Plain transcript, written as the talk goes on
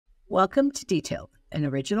Welcome to Detailed, an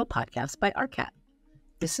original podcast by ARCAT.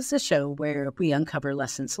 This is a show where we uncover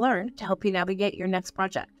lessons learned to help you navigate your next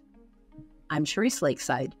project. I'm Cherise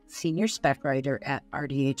Lakeside, Senior Spec Writer at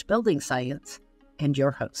RDH Building Science, and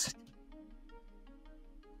your host.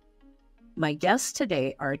 My guests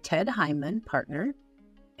today are Ted Hyman, partner,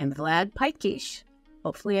 and Vlad Pajkic,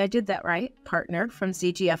 hopefully I did that right, partner from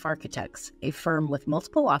ZGF Architects, a firm with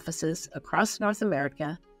multiple offices across North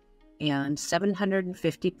America and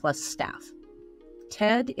 750 plus staff.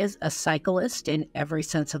 Ted is a cyclist in every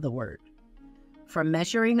sense of the word. From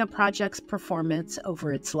measuring a project's performance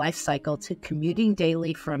over its life cycle to commuting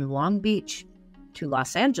daily from Long Beach to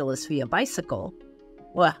Los Angeles via bicycle,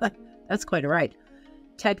 well, that's quite a ride.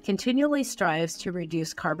 Ted continually strives to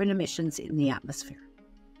reduce carbon emissions in the atmosphere.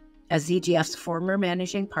 As ZGF's former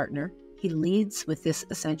managing partner, he leads with this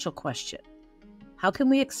essential question: how can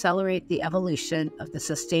we accelerate the evolution of the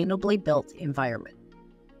sustainably built environment?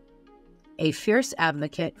 A fierce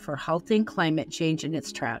advocate for halting climate change in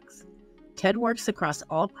its tracks, Ted works across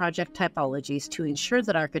all project typologies to ensure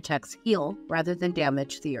that architects heal rather than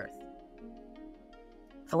damage the earth.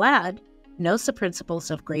 Vlad knows the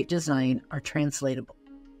principles of great design are translatable.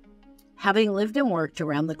 Having lived and worked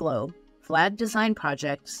around the globe, Vlad designed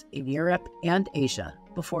projects in Europe and Asia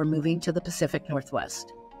before moving to the Pacific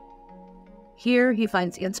Northwest. Here, he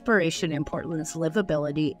finds inspiration in Portland's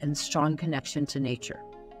livability and strong connection to nature,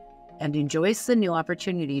 and enjoys the new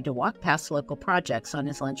opportunity to walk past local projects on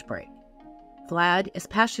his lunch break. Vlad is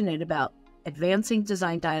passionate about advancing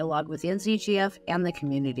design dialogue within ZGF and the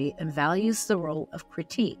community and values the role of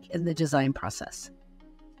critique in the design process.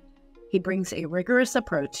 He brings a rigorous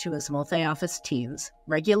approach to his multi-office teams,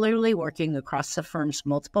 regularly working across the firm's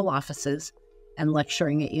multiple offices and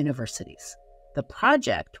lecturing at universities. The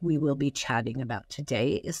project we will be chatting about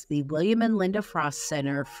today is the William and Linda Frost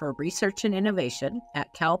Center for Research and Innovation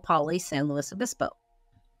at Cal Poly San Luis Obispo.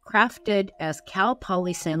 Crafted as Cal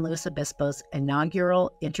Poly San Luis Obispo's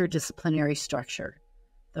inaugural interdisciplinary structure,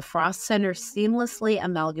 the Frost Center seamlessly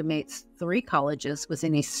amalgamates 3 colleges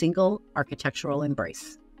within a single architectural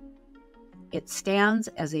embrace. It stands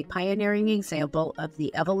as a pioneering example of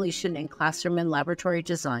the evolution in classroom and laboratory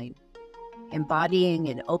design, embodying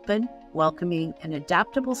an open, welcoming, and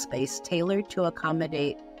adaptable space tailored to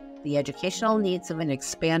accommodate the educational needs of an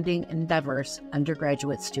expanding and diverse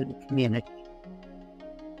undergraduate student community.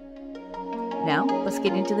 Now, let's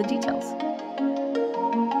get into the details.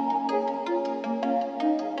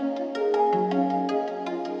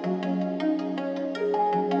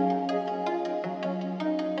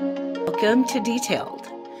 Welcome to Detailed.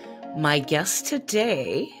 My guests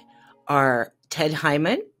today are Ted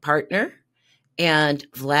Hyman, partner, and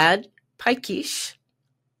Vlad Pajkic,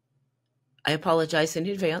 I apologize in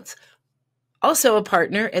advance, also a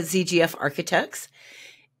partner at ZGF Architects,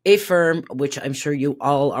 a firm which I'm sure you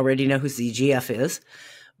all already know who ZGF is,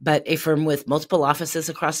 but a firm with multiple offices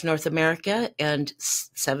across North America and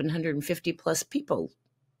 750 plus people.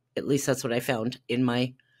 At least that's what I found in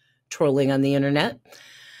my trolling on the internet.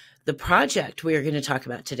 The project we are going to talk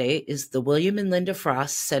about today is the William and Linda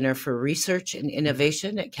Frost Center for Research and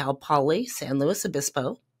Innovation at Cal Poly San Luis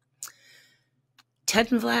Obispo.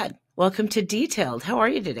 Ted and Vlad, welcome to Detailed. How are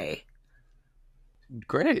you today?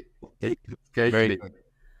 Great. Great.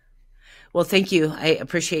 Well, thank you. I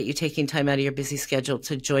appreciate you taking time out of your busy schedule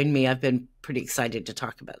to join me. I've been pretty excited to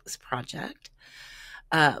talk about this project.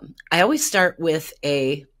 I always start with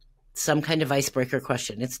some kind of icebreaker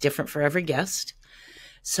question. It's different for every guest.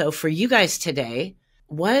 So for you guys today,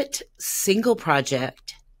 what single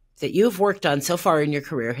project that you have worked on so far in your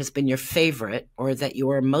career has been your favorite or that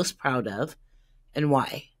you are most proud of, and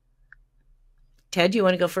why? Ted, you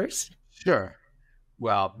want to go first? Sure.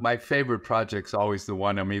 Well, my favorite project's always the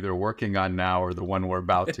one I'm either working on now or the one we're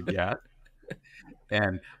about to get.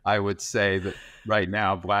 And I would say that right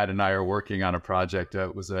now, Vlad and I are working on a project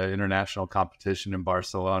that was an international competition in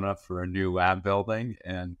Barcelona for a new lab building,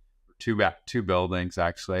 and two buildings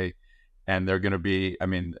actually. And they're going to be,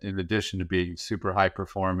 in addition to being super high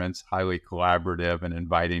performance, highly collaborative and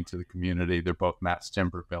inviting to the community, they're both mass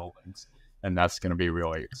timber buildings. And that's going to be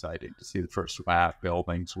really exciting to see the first lab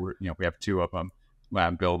buildings. We have 2 of them,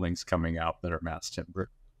 lab buildings coming out that are mass timber.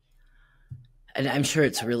 And I'm sure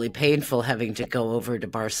it's really painful having to go over to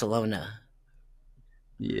Barcelona.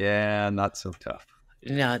 Yeah, not so tough.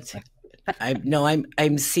 No,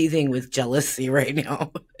 I'm seething with jealousy right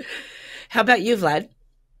now. How about you, Vlad?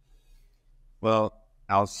 Well,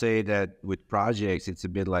 I'll say that with projects, it's a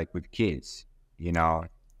bit like with kids.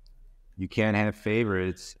 You can't have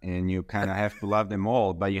favorites, and you kind of have to love them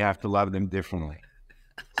all, but you have to love them differently.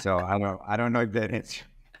 So I don't know if that answers.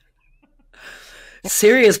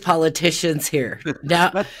 serious politicians here.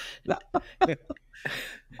 Now,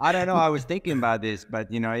 I don't know. I was thinking about this,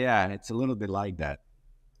 but yeah, it's a little bit like that.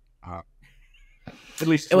 At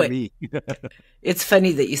least for me. It's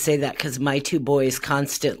funny that you say that, because my two boys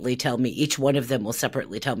constantly tell me, each one of them will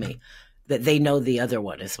separately tell me that they know the other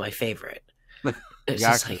one is my favorite. It's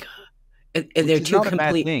just like, and they're two not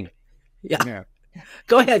complete. a bad thing. Yeah.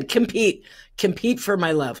 Go ahead, compete for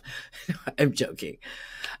my love. I'm joking.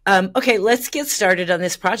 Okay, let's get started on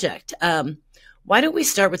this project. Why don't we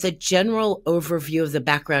start with a general overview of the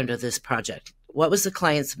background of this project? What was the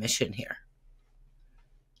client's mission here?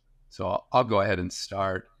 So I'll go ahead and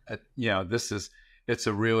start. It's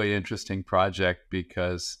a really interesting project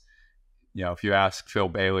because, if you ask Phil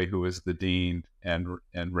Bailey, who was the dean and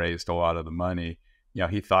raised a lot of the money,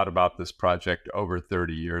 he thought about this project over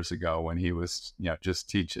 30 years ago when he was, just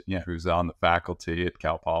teaching, he was on the faculty at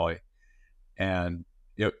Cal Poly. And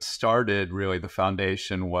it started really, the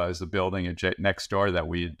foundation was a building next door that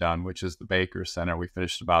we had done, which is the Baker Center. We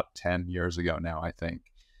finished about 10 years ago now, I think.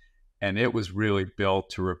 And it was really built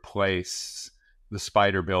to replace the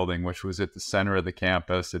Spider Building, which was at the center of the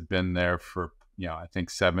campus. Had been there for, I think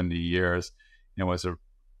 70 years. It was it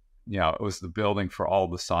was the building for all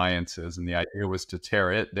the sciences. And the idea was to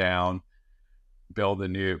tear it down,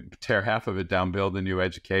 tear half of it down, build a new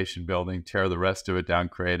education building, tear the rest of it down,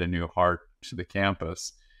 create a new heart to the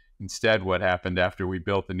campus. Instead, what happened after we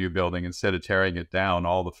built the new building, instead of tearing it down,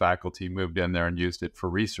 all the faculty moved in there and used it for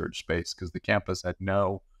research space, because the campus had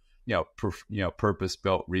no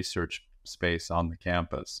purpose-built research space on the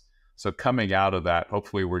campus. So coming out of that,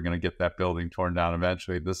 hopefully we're going to get that building torn down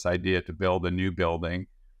eventually. This idea to build a new building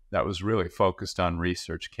that was really focused on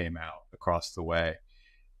research came out across the way.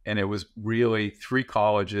 And it was really three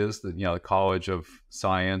colleges, the College of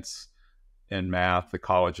Science and Math, the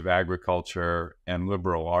College of Agriculture, and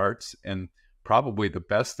Liberal Arts. And probably the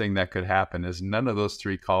best thing that could happen is none of those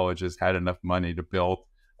three colleges had enough money to build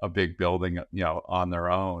a big building, on their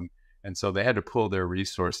own. And so they had to pull their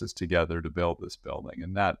resources together to build this building.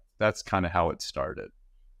 And that's kind of how it started.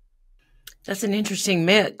 That's an interesting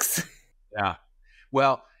mix. Yeah.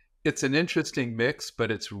 Well, it's an interesting mix, but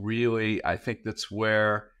it's really, I think that's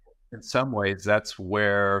where, in some ways, that's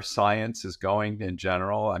where science is going in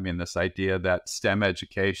general. I mean, this idea that STEM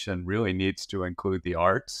education really needs to include the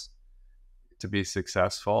arts to be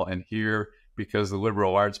successful. And here, because the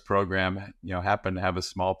liberal arts program, happened to have a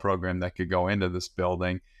small program that could go into this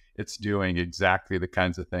building, it's doing exactly the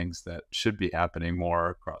kinds of things that should be happening more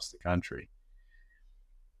across the country.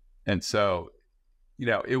 And so,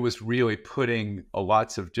 it was really putting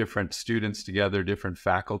lots of different students together, different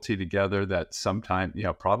faculty together that sometimes,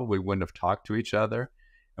 probably wouldn't have talked to each other.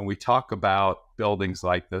 And we talk about buildings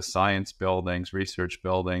like this, science buildings, research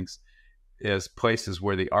buildings, as places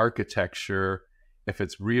where the architecture, if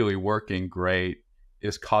it's really working great,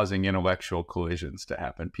 is causing intellectual collisions to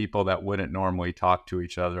happen. People that wouldn't normally talk to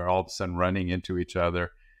each other, all of a sudden running into each other.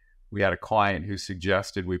 We had a client who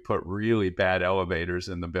suggested we put really bad elevators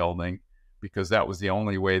in the building because that was the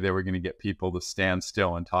only way they were going to get people to stand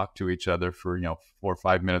still and talk to each other for, 4 or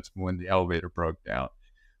 5 minutes when the elevator broke down.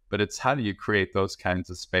 But it's how do you create those kinds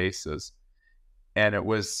of spaces? And it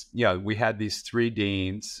was, we had these three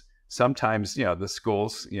deans. Sometimes, the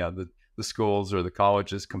schools, the schools or the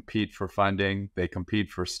colleges compete for funding, they compete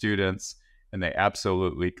for students, and they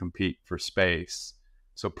absolutely compete for space.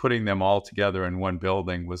 So putting them all together in one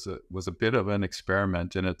building was a bit of an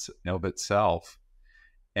experiment in of itself.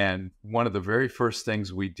 And one of the very first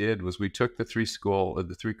things we did was we took the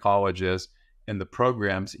three colleges and the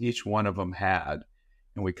programs each one of them had,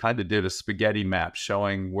 and we kind of did a spaghetti map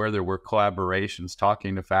showing where there were collaborations,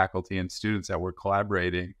 talking to faculty and students that were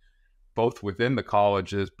collaborating both within the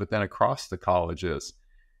colleges, but then across the colleges.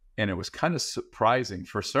 And it was kind of surprising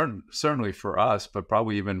certainly for us, but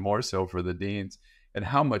probably even more so for the deans, and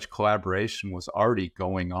how much collaboration was already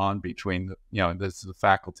going on between the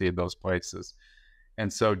faculty of those places.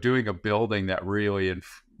 And so doing a building that really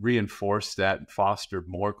reinforced that and fostered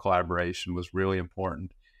more collaboration was really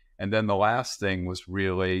important. And then the last thing was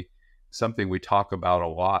really something we talk about a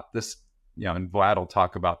lot. This, and Vlad will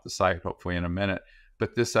talk about the site hopefully in a minute,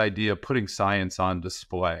 but this idea of putting science on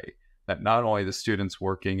display, that not only the students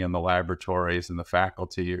working in the laboratories and the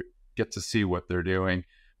faculty get to see what they're doing,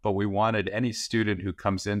 but we wanted any student who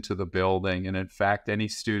comes into the building, and in fact, any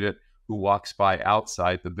student who walks by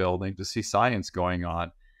outside the building, to see science going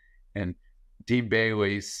on. And Dean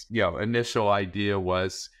Bailey's, initial idea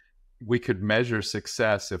was we could measure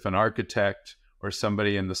success if an architect or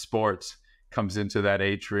somebody in the sports comes into that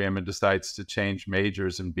atrium and decides to change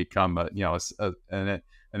majors and become an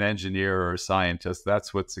engineer or a scientist.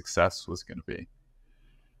 That's what success was going to be.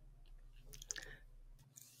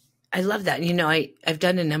 I love that. You know, I've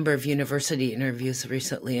done a number of university interviews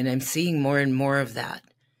recently, and I'm seeing more and more of that.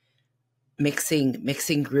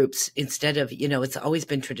 Mixing groups instead of, you know, it's always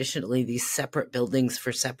been traditionally these separate buildings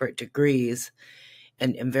for separate degrees,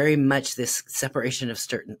 and very much this separation of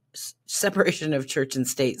church and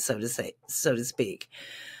state, so to speak.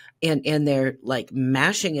 And they're like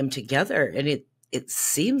mashing them together, and it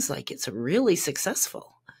seems like it's really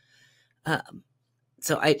successful.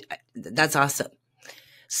 So that's awesome.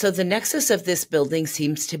 So the nexus of this building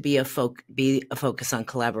seems to be a focus on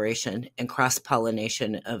collaboration and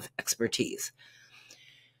cross-pollination of expertise.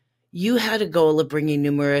 You had a goal of bringing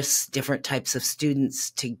numerous different types of students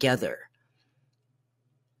together.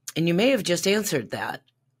 And you may have just answered that,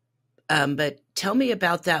 but tell me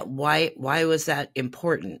about that. Why was that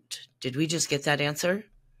important? Did we just get that answer?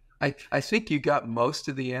 I think you got most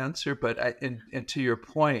of the answer, but and to your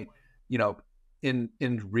point, you know, in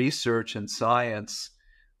research and science,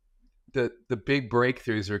 the big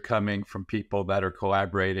breakthroughs are coming from people that are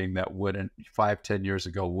collaborating that wouldn't 5-10 years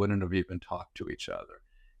ago wouldn't have even talked to each other.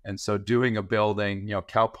 And so doing a building, you know,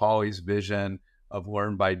 Cal Poly's vision of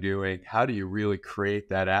learn by doing, how do you really create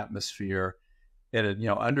that atmosphere at a, you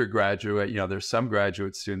know, undergraduate, you know, there's some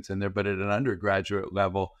graduate students in there, but at an undergraduate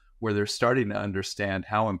level where they're starting to understand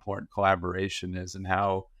how important collaboration is and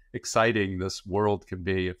how exciting this world can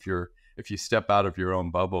be if you step out of your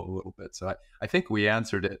own bubble a little bit. So I think we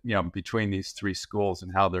answered it, you know, between these three schools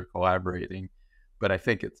and how they're collaborating. But I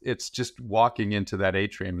think it's just walking into that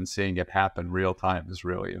atrium and seeing it happen real time is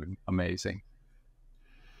really amazing.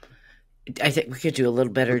 I think we could do a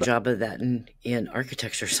little better job of that in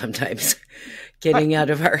architecture sometimes, getting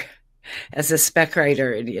out of our, as a spec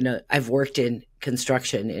writer, and, you know, I've worked in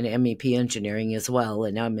construction and MEP engineering as well,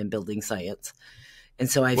 and now I'm in building science.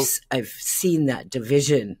 And so I've seen that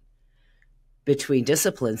division between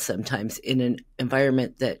disciplines sometimes in an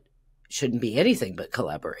environment that shouldn't be anything but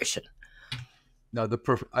collaboration. No,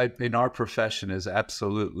 in our profession is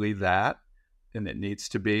absolutely that, and it needs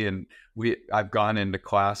to be. And I've gone into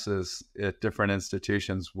classes at different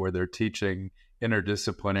institutions where they're teaching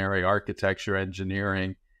interdisciplinary architecture,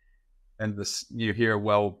 engineering, and you hear,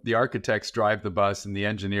 well, the architects drive the bus and the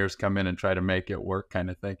engineers come in and try to make it work, kind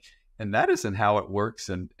of thing. And that isn't how it works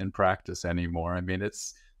in practice anymore. I mean,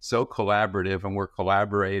 it's so collaborative, and we're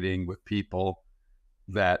collaborating with people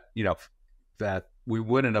that, you know, that we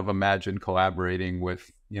wouldn't have imagined collaborating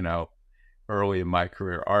with, you know, early in my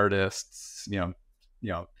career, artists, you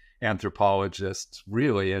know, anthropologists.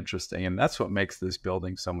 Really interesting. And that's what makes this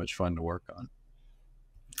building so much fun to work on.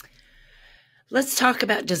 Let's talk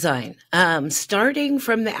about design. Starting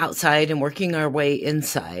from the outside and working our way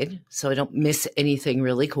inside, so I don't miss anything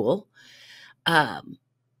really cool.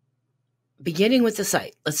 Beginning with the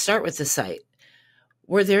site. Let's start with the site.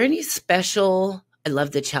 Were there any special, I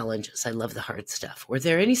love the challenges, I love the hard stuff. Were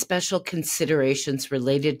there any special considerations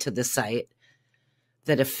related to the site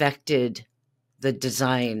that affected the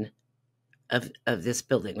design of this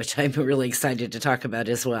building, which I'm really excited to talk about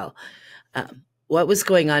as well? What was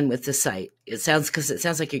going on with the site? It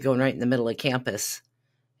sounds like you're going right in the middle of campus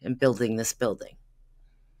and building this building.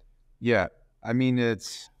 Yeah, I mean,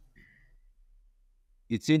 it's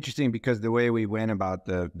interesting because the way we went about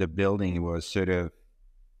the building was sort of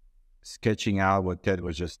sketching out what Ted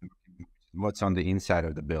was just, what's on the inside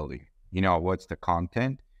of the building, you know, what's the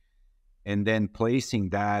content, and then placing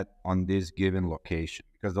that on this given location,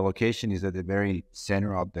 because the location is at the very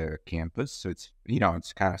center of the campus. So it's, you know,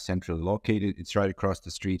 it's kind of centrally located. It's right across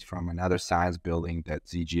the street from another science building that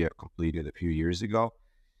ZGF completed a few years ago.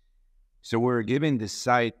 So we're given this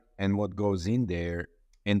site and what goes in there,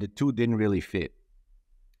 and the two didn't really fit.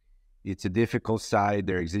 It's a difficult site.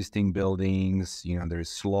 There are existing buildings, you know, there's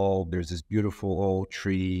slope, there's this beautiful old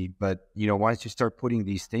tree. But, you know, once you start putting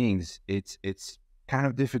these things, it's kind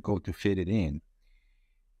of difficult to fit it in.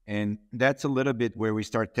 And that's a little bit where we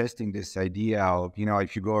start testing this idea of, you know,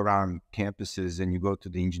 if you go around campuses and you go to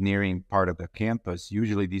the engineering part of the campus,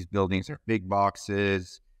 usually these buildings are big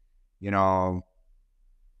boxes, you know,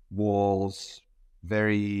 walls,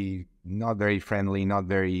 not very friendly, not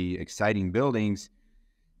very exciting buildings.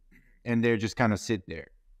 And they're just kind of sit there,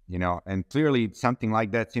 you know, and clearly something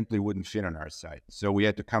like that simply wouldn't fit on our site. So we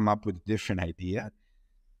had to come up with a different idea,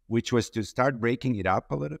 which was to start breaking it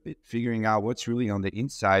up a little bit, figuring out what's really on the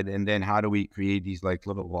inside, and then how do we create these like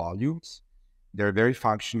little volumes. They're very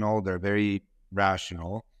functional, they're very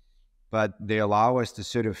rational, but they allow us to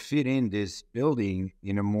sort of fit in this building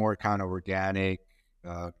in a more kind of organic.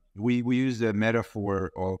 We use the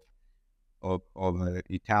metaphor of an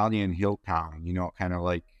Italian hill town, you know, kind of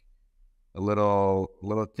like a little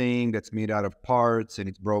thing that's made out of parts, and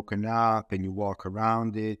it's broken up and you walk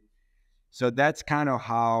around it. So that's kind of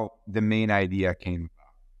how the main idea came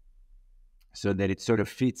about, so that it sort of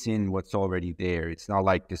fits in what's already there. It's not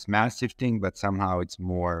like this massive thing, but somehow it's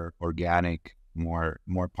more organic, more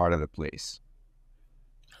part of the place.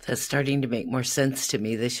 That's starting to make more sense to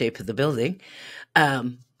me, the shape of the building,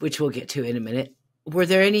 which we'll get to in a minute. Were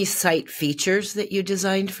there any site features that you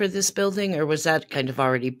designed for this building, or was that kind of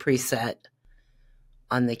already preset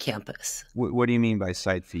on the campus? What do you mean by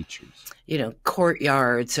site features? You know,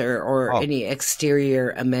 courtyards or any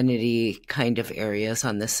exterior amenity kind of areas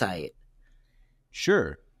on the site.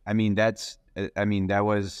 Sure. I mean, that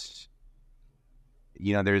was,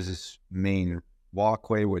 there's this main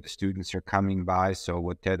walkway where the students are coming by. So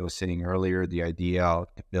what Ted was saying earlier, the idea of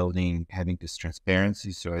the building having this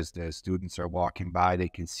transparency. So as the students are walking by, they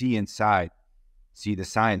can see inside, see the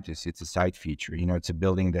scientists. It's a site feature. It's a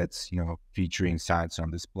building that's, featuring science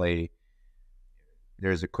on display.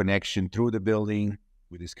 There's a connection through the building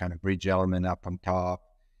with this kind of bridge element up on top.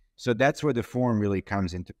 So that's where the form really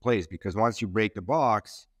comes into place, because once you break the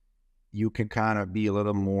box, you can kind of be a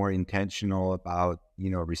little more intentional about,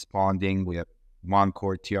 responding. We have one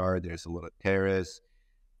courtyard, there's a little terrace.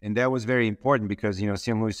 And that was very important because,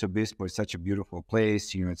 San Luis Obispo is such a beautiful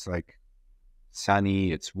place. It's like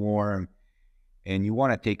sunny, it's warm, and you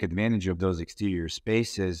want to take advantage of those exterior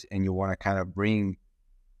spaces, and you want to kind of bring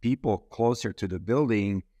people closer to the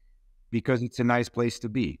building because it's a nice place to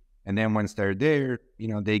be. And then once they're there,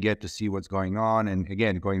 they get to see what's going on. And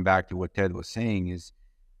again, going back to what Ted was saying, is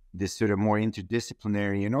this sort of more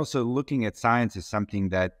interdisciplinary, and also looking at science as something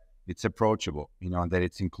that it's approachable, that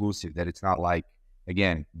it's inclusive, that it's not like,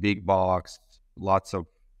 again, big box, lots of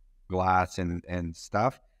glass and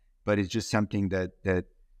stuff, but it's just something that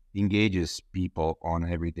engages people on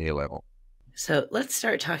an everyday level. So let's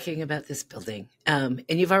start talking about this building. And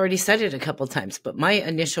you've already said it a couple of times, but my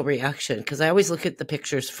initial reaction, because I always look at the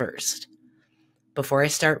pictures first before I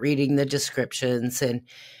start reading the descriptions, and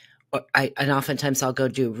oftentimes I'll go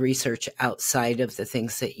do research outside of the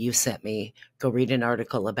things that you sent me, go read an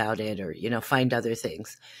article about it, or, find other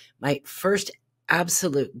things. My first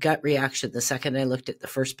absolute gut reaction, the second I looked at the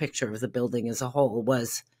first picture of the building as a whole,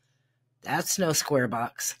 was, that's no square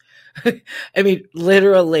box. I mean,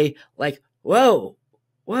 literally, like, whoa,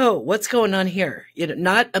 what's going on here?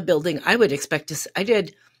 Not a building I would expect to see. I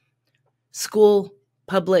did school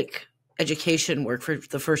public education work for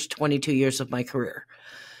the first 22 years of my career.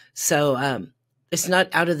 So it's not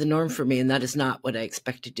out of the norm for me, and that is not what I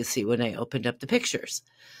expected to see when I opened up the pictures.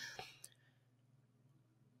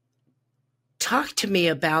 Talk to me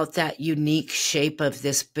about that unique shape of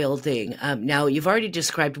this building. Now, you've already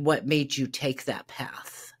described what made you take that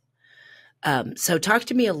path. So talk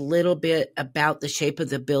to me a little bit about the shape of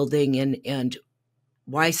the building and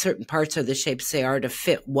why certain parts are the shapes they are to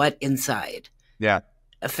fit what inside. Yeah.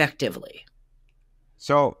 Effectively.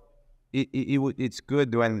 So it's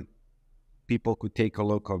good when people could take a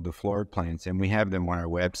look at the floor plans, and we have them on our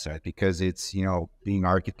website, because it's, being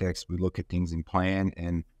architects, we look at things in plan.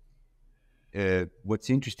 And what's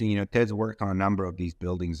interesting, Ted's worked on a number of these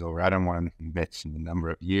buildings over, I don't want to mention the number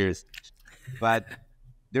of years, but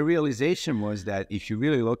the realization was that if you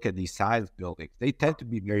really look at these size buildings, they tend to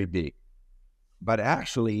be very big. But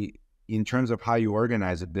actually, in terms of how you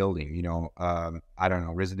organize a building, I don't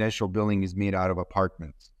know, residential building is made out of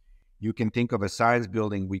apartments. You can think of a science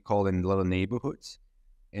building, we call them little neighborhoods,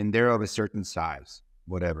 and they're of a certain size,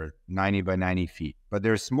 whatever, 90 by 90 feet. But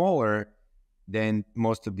they're smaller than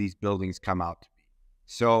most of these buildings come out to be.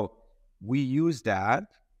 So we use that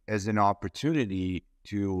as an opportunity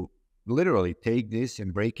to literally take this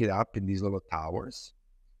and break it up in these little towers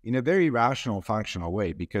in a very rational, functional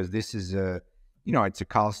way, because this is it's a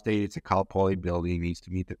Cal State, it's a Cal Poly building, needs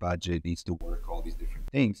to meet the budget, needs to work, all these different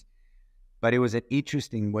things. But it was an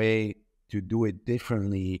interesting way to do it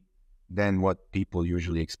differently than what people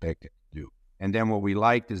usually expect it to do. And then what we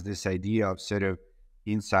liked is this idea of sort of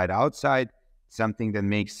inside, outside, something that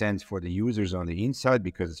makes sense for the users on the inside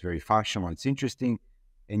because it's very functional, it's interesting,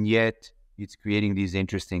 and yet it's creating these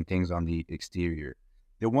interesting things on the exterior.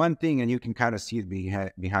 The one thing, and you can kind of see it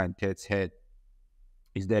behind Ted's head,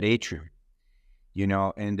 is that atrium,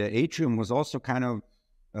 and the atrium was also kind of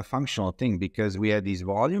a functional thing because we had these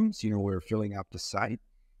volumes, we were filling up the site,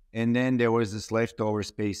 and then there was this leftover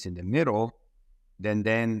space in the middle that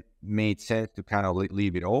then made sense to kind of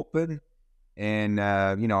leave it open. And,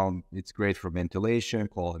 it's great for ventilation,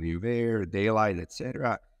 quality of air, daylight,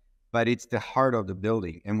 etc. But it's the heart of the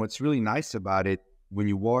building. And what's really nice about it, when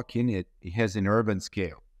you walk in it, it has an urban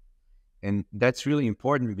scale. And that's really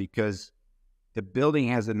important because the building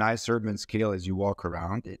has a nice urban scale as you walk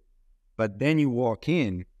around it. But then you walk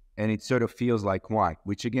in and it sort of feels like one,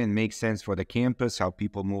 which again makes sense for the campus, how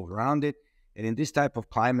people move around it. And in this type of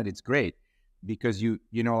climate, it's great because you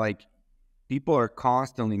know, like people are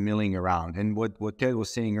constantly milling around. And what Ted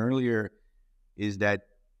was saying earlier is that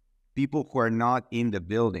people who are not in the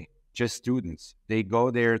building, just students, they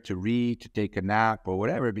go there to read, to take a nap or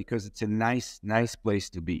whatever, because it's a nice place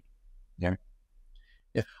to be. Yeah.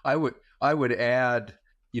 Yeah. I would add,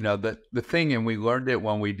 you know, that the thing, and we learned it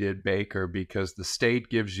when we did Baker, because the state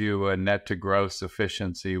gives you a net to gross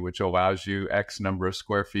efficiency, which allows you X number of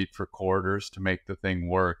square feet for corridors to make the thing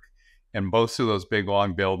work. And most of those big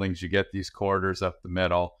long buildings, you get these corridors up the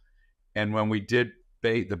middle. And when we did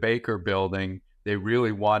the Baker building, they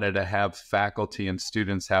really wanted to have faculty and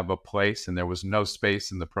students have a place, and there was no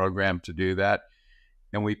space in the program to do that.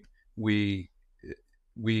 And we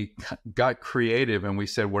got creative, and we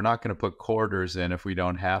said, we're not going to put corridors in if we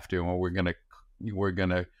don't have to, and we're going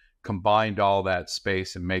to combine all that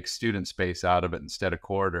space and make student space out of it instead of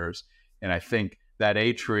corridors. And I think that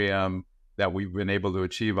atrium that we've been able to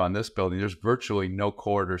achieve on this building, there's virtually no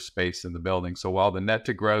corridor space in the building. So while the net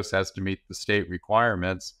to gross has to meet the state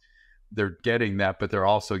requirements, they're getting that, but they're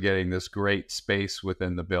also getting this great space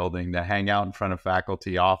within the building to hang out in front of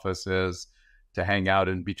faculty offices, to hang out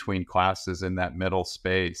in between classes in that middle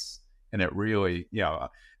space. And it really, you know,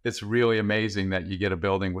 it's really amazing that you get a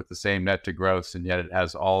building with the same net to gross, and yet it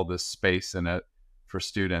has all this space in it for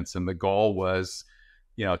students. And the goal was,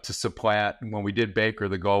 you know, to supplant, when we did Baker,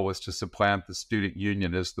 the goal was to supplant the student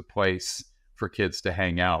union as the place for kids to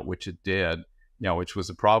hang out, which it did, you know, which was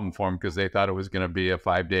a problem for them because they thought it was going to be a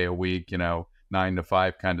 5-day-a-week, you know, 9 to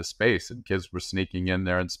 5 kind of space. And kids were sneaking in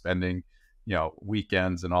there and spending, you know,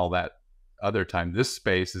 weekends and all that other time. This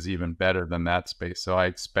space is even better than that space. So I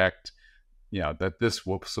expect, you know, that this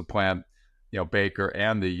will supplant, you know, Baker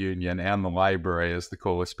and the union and the library as the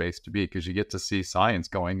coolest space to be, because you get to see science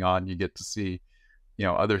going on. You get to see, you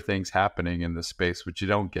know, other things happening in the space, which you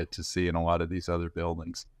don't get to see in a lot of these other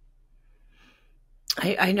buildings.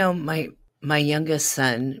 I know my youngest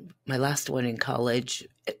son, my last one in college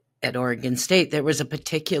at Oregon State, there was a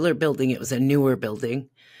particular building. It was a newer building.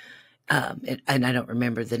 And I don't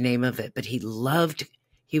remember the name of it, but he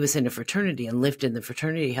was in a fraternity and lived in the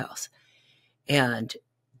fraternity house, and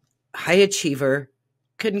high achiever,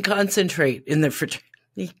 couldn't concentrate in the fraternity.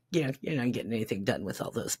 You know, you're not getting anything done with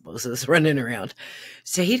all those Moses running around.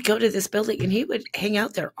 So he'd go to this building and he would hang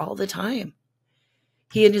out there all the time.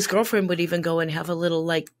 He and his girlfriend would even go and have a little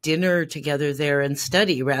like dinner together there and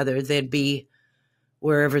study rather than be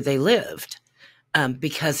wherever they lived,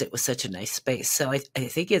 because it was such a nice space. So I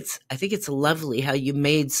think it's lovely how you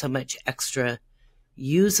made so much extra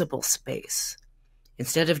usable space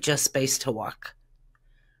instead of just space to walk.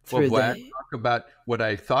 Well, Vlad, talk about what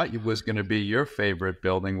I thought was going to be your favorite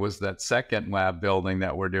building was that second lab building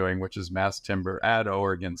that we're doing, which is mass timber at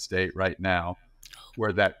Oregon State right now,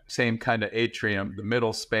 where that same kind of atrium, the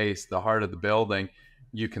middle space, the heart of the building,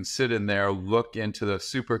 you can sit in there, look into the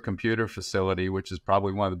supercomputer facility, which is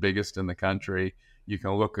probably one of the biggest in the country. You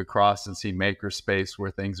can look across and see makerspace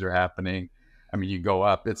where things are happening. I mean, you go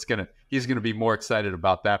up, he's going to be more excited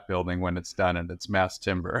about that building when it's done and it's mass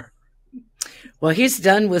timber. Well, he's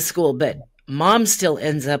done with school, but Mom still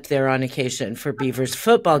ends up there on occasion for Beavers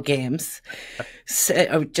football games. So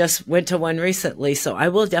I just went to one recently, so I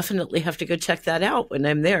will definitely have to go check that out when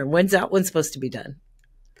I'm there. When's that one supposed to be done?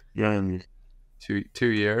 Yeah, 2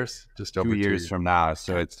 years, just over 2 2 years from now.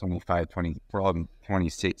 So it's 25, 20, probably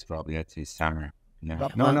 26, probably. I'd say summer. Yeah.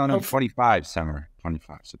 No, 25 summer,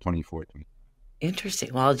 25. So 24, 20.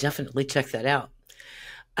 Interesting. Well, I'll definitely check that out.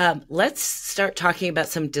 Let's start talking about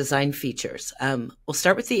some design features. We'll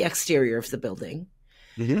start with the exterior of the building.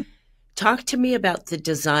 Mm-hmm. Talk to me about the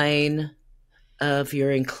design of your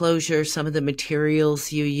enclosure, some of the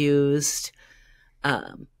materials you used.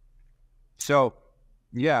 So,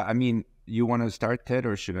 yeah, I mean, you want to start, Ted,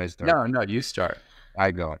 or should I start? No, you start. I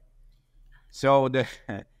go. So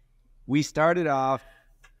we started off,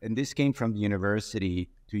 and this came from the university,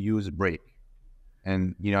 to use brick.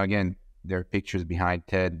 And, you know, again, there are pictures behind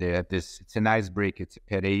Ted. They have this, it's a nice brick. It's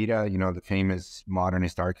Pereira, you know, the famous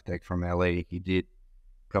modernist architect from LA. He did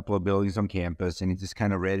a couple of buildings on campus, and it's this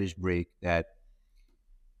kind of reddish brick that,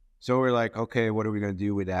 so we're like, okay, what are we going to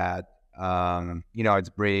do with that? You know, it's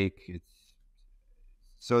brick.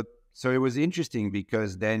 So it was interesting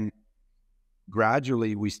because then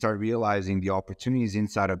gradually we start realizing the opportunities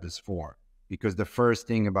inside of this form, because the first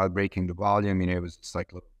thing about breaking the volume, you know, it was just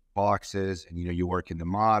like little boxes, and, you know, you work in the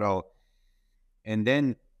model. And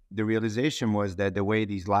then the realization was that the way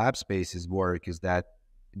these lab spaces work is that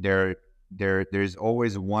there's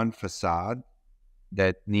always one facade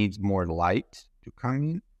that needs more light to come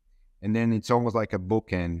in. and then it's almost like a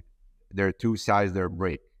bookend. There are two sides that are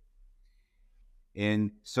brick.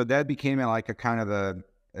 And so that became like a kind of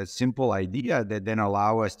a simple idea that then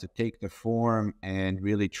allow us to take the form and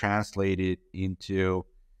really translate it into,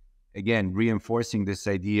 again, reinforcing this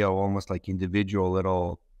idea of almost like individual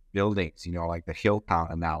little buildings, you know, like the hill town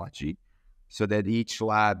analogy, so that each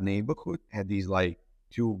lab neighborhood had these like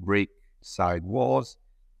two brick side walls,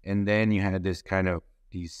 and then you had this kind of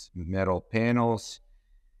these metal panels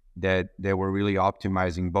that they were really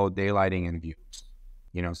optimizing both daylighting and views.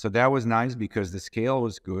 You know, so that was nice because the scale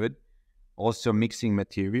was good. Also mixing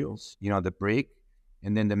materials, you know, the brick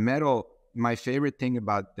and then the metal. My favorite thing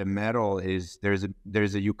about the metal is there's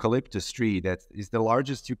a eucalyptus tree that is the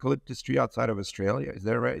largest eucalyptus tree outside of Australia. Is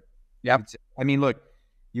that right? Yep. I mean, look,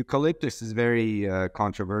 eucalyptus is very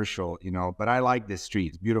controversial, you know, but I like this tree.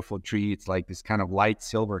 It's a beautiful tree. It's like this kind of light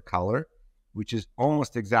silver color, which is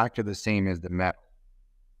almost exactly the same as the metal.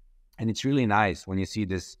 And it's really nice when you see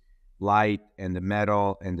this light and the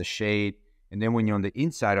metal and the shade. And then when you're on the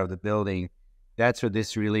inside of the building, that's where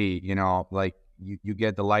this really, you know, like you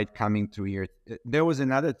get the light coming through here. There was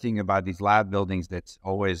another thing about these lab buildings that's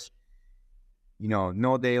always, you know,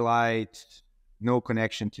 no daylight, no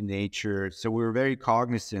connection to nature. So we were very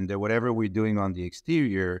cognizant that whatever we're doing on the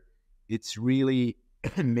exterior, it's really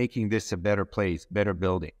making this a better place, better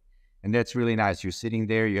building. And that's really nice. You're sitting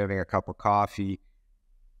there, you're having a cup of coffee.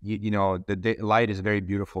 You know, the light is very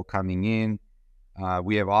beautiful coming in.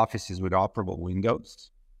 We have offices with operable windows,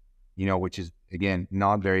 you know, which is, again,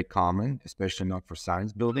 not very common, especially not for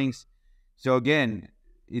science buildings. So again,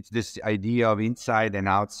 it's this idea of inside and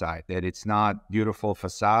outside, that it's not beautiful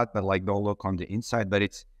facade, but like don't look on the inside, but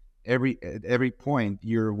it's at every point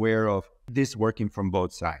you're aware of this working from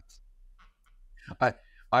both sides.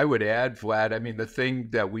 I would add, Vlad, I mean, the thing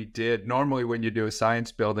that we did, normally when you do a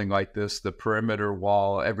science building like this, the perimeter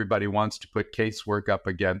wall, everybody wants to put casework up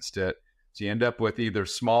against it. So you end up with either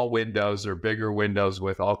small windows or bigger windows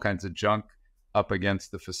with all kinds of junk up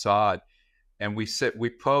against the facade. And we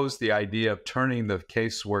pose the idea of turning the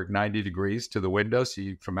casework 90 degrees to the window. So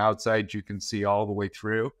from outside, you can see all the way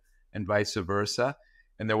through and vice versa.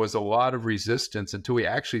 And there was a lot of resistance until we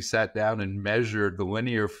actually sat down and measured the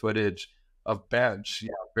linear footage of bench, you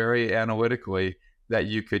know, very analytically, that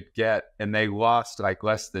you could get. And they lost like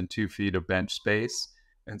less than 2 feet of bench space.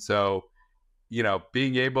 And so, you know,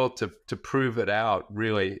 being able to prove it out,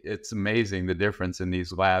 really, it's amazing the difference in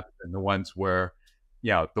these labs and the ones where,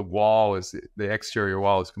 you know, the exterior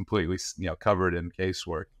wall is completely, you know, covered in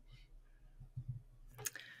casework.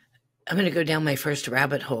 I'm going to go down my first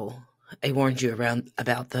rabbit hole. I warned you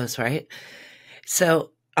about those, right?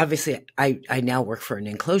 So obviously I now work for an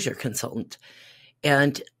enclosure consultant,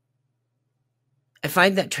 and I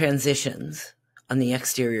find that transitions on the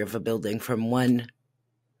exterior of a building from one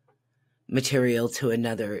material to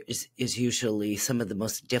another is usually some of the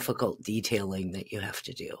most difficult detailing that you have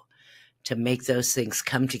to do to make those things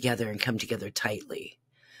come together and come together tightly.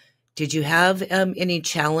 Did you have any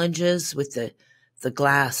challenges with the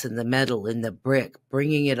glass and the metal and the brick,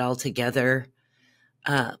 bringing it all together,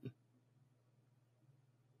 and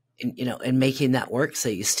making that work so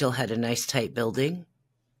you still had a nice tight building?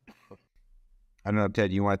 I don't know,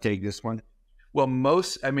 Ted, you want to take this one? Well,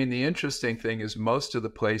 the interesting thing is most of the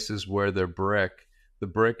places where the brick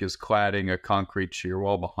is cladding a concrete shear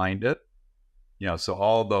wall behind it. You know, so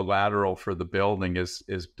all the lateral for the building is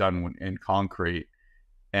done in concrete.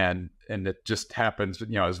 And it just happens, you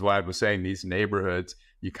know, as Vlad was saying, these neighborhoods,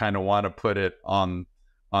 you kind of want to put it on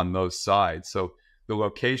those sides. So the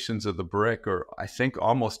locations of the brick are, I think,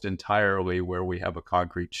 almost entirely where we have a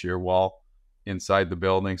concrete shear wall inside the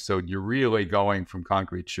building. So you're really going from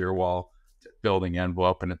concrete shear wall to building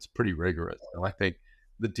envelope, and it's pretty rigorous. So I think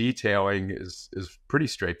the detailing is pretty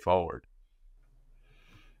straightforward.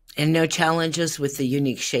 And no challenges with the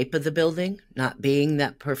unique shape of the building, not being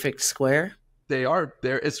that perfect square? They are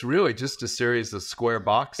there. It's really just a series of square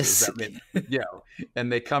boxes. I mean, yeah,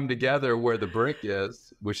 and they come together where the brick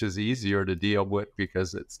is, which is easier to deal with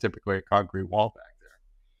because it's typically a concrete wall back there.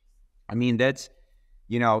 I mean, that's,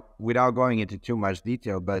 you know, without going into too much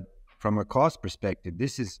detail, but from a cost perspective,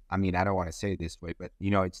 this is, I mean, I don't want to say it this way, but, you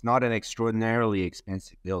know, it's not an extraordinarily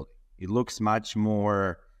expensive building. It looks much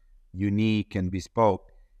more unique and bespoke.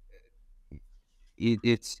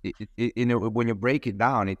 When you break it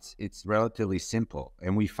down, it's relatively simple,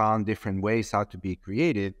 and we found different ways how to be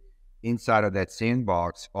creative inside of that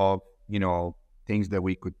sandbox of, you know, things that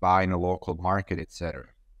we could buy in a local market, etc.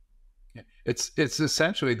 It's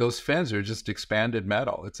essentially those fins are just expanded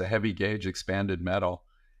metal. It's a heavy gauge expanded metal.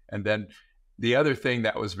 And then the other thing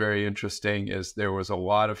that was very interesting is there was a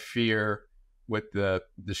lot of fear with the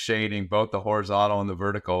shading, both the horizontal and the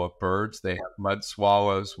vertical, of birds. They have mud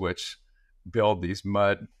swallows, which build these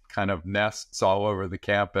mud kind of nests all over the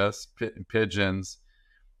campus, pigeons.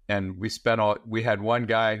 And we had one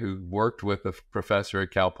guy who worked with a professor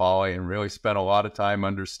at Cal Poly and really spent a lot of time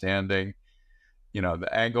understanding, the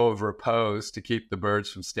angle of repose to keep the birds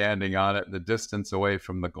from standing on it, the distance away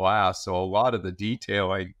from the glass. So a lot of the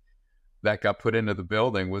detailing that got put into the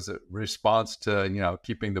building was a response to,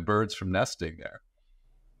 keeping the birds from nesting there.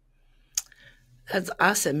 That's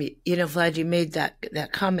awesome. Vlad, you made that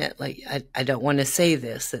comment, like, I don't want to say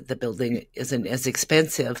this, that the building isn't as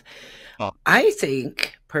expensive. Oh. I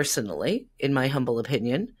think, personally, in my humble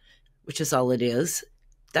opinion, which is all it is,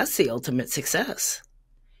 that's the ultimate success.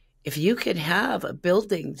 If you can have a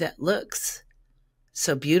building that looks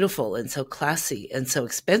so beautiful and so classy and so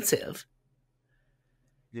expensive,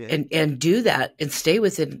 and do that and stay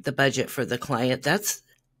within the budget for the client, that's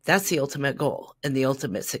the ultimate goal and the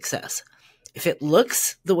ultimate success. If it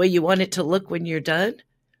looks the way you want it to look when you're done,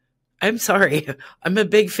 I'm sorry. I'm a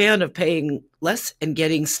big fan of paying less and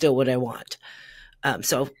getting still what I want.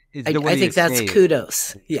 So I think that's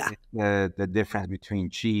kudos. Yeah. The difference between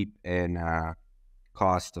cheap and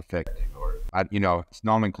cost effective, or it's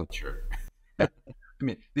nomenclature. I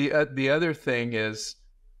mean, the other thing is,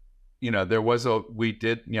 we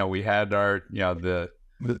had our, the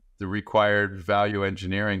required value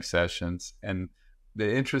engineering sessions. And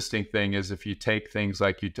the interesting thing is, if you take things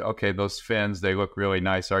like, those fins, they look really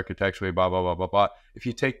nice architecturally, blah, blah, blah, blah, blah. If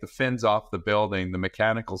you take the fins off the building, the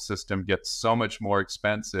mechanical system gets so much more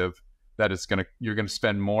expensive that you're going to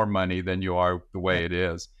spend more money than you are the way it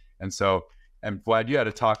is. And Vlad, you had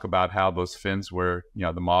to talk about how those fins were,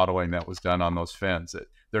 the modeling that was done on those fins.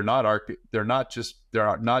 They're not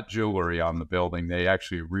jewelry on the building. They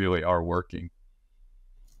actually really are working.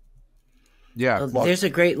 Yeah. Well, there's a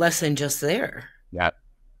great lesson just there. Yeah.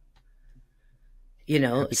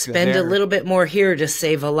 Spend a little bit more here to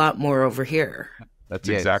save a lot more over here. That's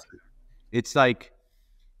exactly. It's like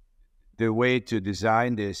the way to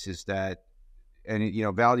design this is that, and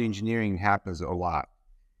value engineering happens a lot.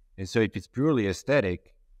 And so if it's purely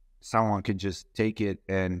aesthetic, someone can just take it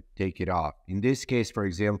and take it off. In this case, for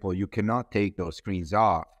example, you cannot take those screens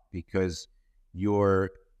off because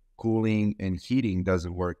your cooling and heating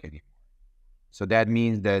doesn't work anymore. So that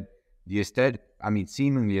means that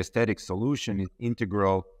seemingly aesthetic solution is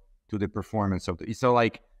integral to the performance of so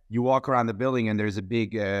like you walk around the building and there's a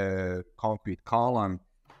big concrete column,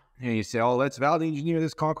 and you say, oh, let's value engineer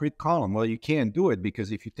this concrete column. Well, you can't do it,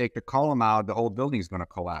 because if you take the column out, the whole building is going to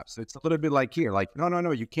collapse. So it's a little bit like here, like,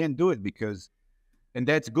 no, you can't do it and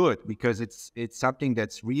that's good, because it's something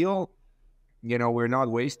that's real. We're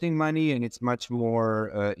not wasting money, and it's much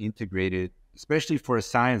more integrated, especially for a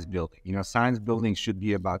science building. Science buildings should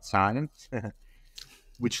be about science,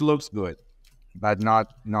 which looks good, but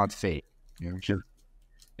not fake.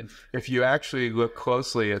 If you actually look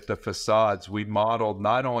closely at the facades, we modeled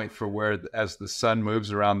not only for where, as the sun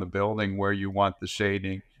moves around the building, where you want the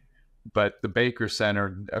shading, but the Baker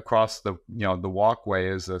Center across the walkway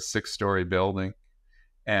is a 6-story building.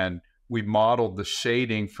 And we modeled the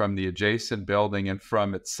shading from the adjacent building and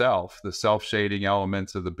from itself, the self-shading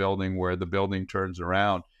elements of the building where the building turns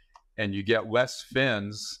around, and you get less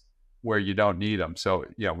fins where you don't need them. So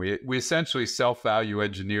we essentially self-value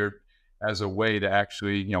engineered as a way to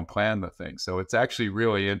actually, plan the thing. So it's actually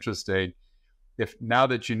really interesting. If now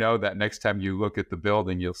that that next time you look at the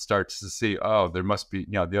building, you'll start to see, oh, there must be,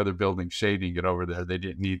 the other building shading it over there. They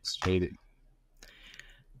didn't need shading.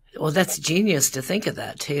 Well, that's genius to think of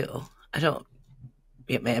that too. I don't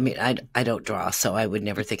draw, so I would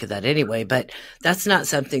never think of that anyway, but that's not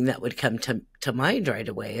something that would come to mind right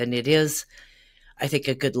away. And it is, I think,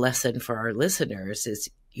 a good lesson for our listeners is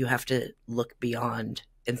you have to look beyond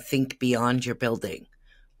and think beyond your building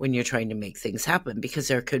when you're trying to make things happen, because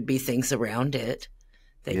there could be things around it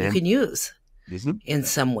that you can use in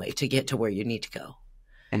some way to get to where you need to go.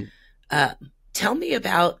 And tell me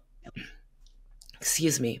about,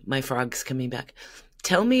 excuse me, my frog's coming back.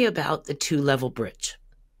 Tell me about the 2-level bridge.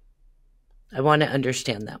 I want to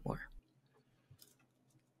understand that more.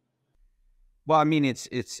 Well,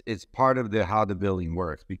 it's part of how the building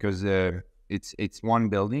works, because it's one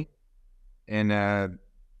building, and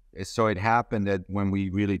so it happened that when we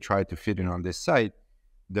really tried to fit it on this site,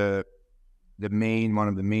 one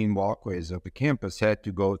of the main walkways of the campus had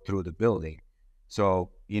to go through the building. So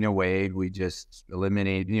in a way, we just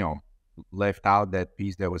left out that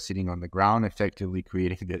piece that was sitting on the ground, effectively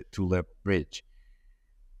creating the 2-level bridge.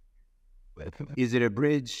 Is it a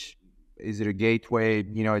bridge? Is it a gateway?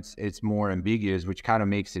 You know, it's more ambiguous, which kind of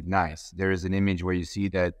makes it nice. There is an image where you see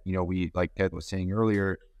that, you know, we, like Ted was saying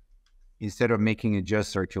earlier, instead of making it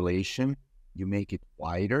just circulation, you make it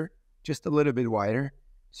wider, just a little bit wider.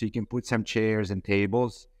 So you can put some chairs and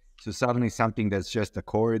tables. So suddenly something that's just a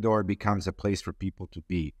corridor becomes a place for people to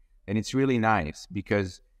be. And it's really nice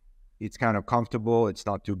because it's kind of comfortable. It's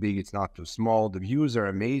not too big. It's not too small. The views are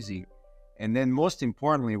amazing. And then most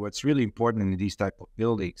importantly, what's really important in these type of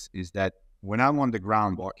buildings is that when I'm on the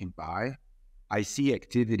ground walking by, I see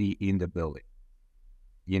activity in the building.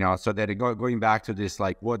 You know, so that going back to this,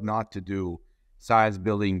 like what not to do, size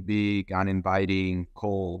building, big, uninviting,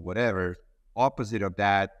 cold, whatever. Opposite of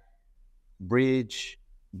that, bridge,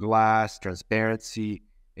 glass, transparency,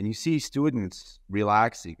 and you see students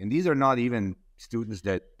relaxing. And these are not even students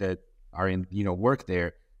that are in, you know, work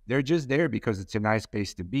there. They're just there because it's a nice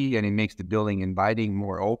place to be, and it makes the building inviting,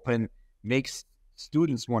 more open, makes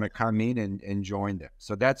students want to come in and join them.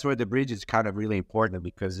 So that's where the bridge is kind of really important,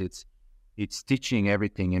 because it's stitching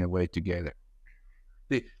everything in a way together.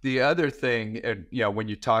 The other thing, and you know, when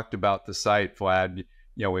you talked about the site, Vlad,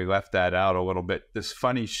 you know, we left that out a little bit. This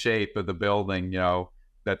funny shape of the building, you know,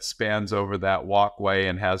 that spans over that walkway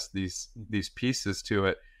and has these pieces to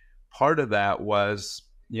it. Part of that was,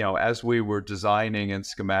 you know, as we were designing in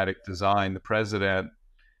schematic design, the president,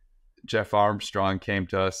 Jeff Armstrong, came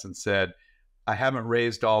to us and said, I haven't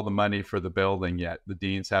raised all the money for the building yet. The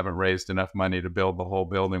deans haven't raised enough money to build the whole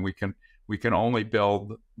building. We can only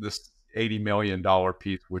build this $80 million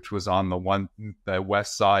piece, which was on the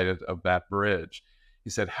west side of that bridge. He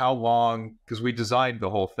said, how long, because we designed the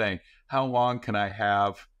whole thing, how long can I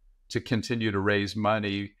have to continue to raise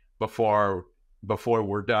money before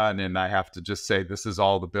we're done? And I have to just say, this is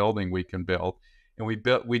all the building we can build. And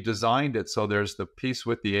we designed it so there's the piece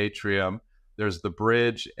with the atrium, there's the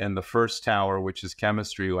bridge and the first tower, which is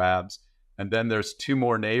chemistry labs. And then there's 2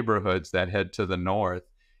 more neighborhoods that head to the north,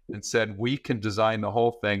 and said, we can design the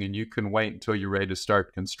whole thing and you can wait until you're ready to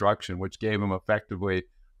start construction, which gave them effectively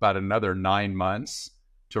about another 9 months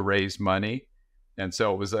to raise money. And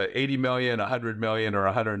so it was a $80 million, $100 million, or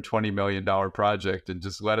 $120 million project. And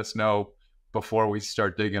just let us know before we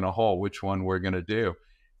start digging a hole which one we're going to do.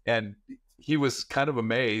 And he was kind of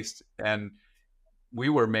amazed, and we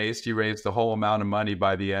were amazed. He raised the whole amount of money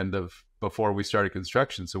by the end of, before we started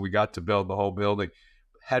construction. So we got to build the whole building.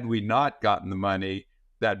 Had we not gotten the money,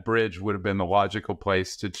 that bridge would have been the logical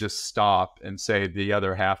place to just stop and say the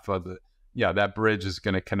other half of that bridge is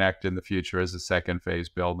going to connect in the future as a second phase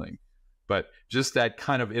building. But just that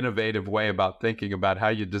kind of innovative way about thinking about how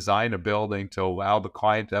you design a building to allow the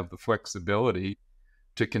client to have the flexibility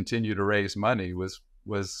to continue to raise money was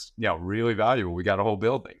really valuable. We got a whole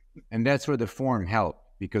building. And that's where the form helped,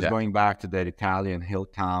 because going back to that Italian hill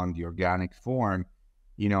town, the organic form,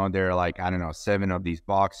 you know, there are like, I don't know, 7 of these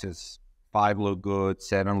boxes, 5 look good,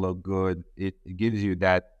 7 look good. It gives you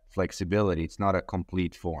that flexibility. It's not a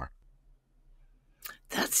complete form.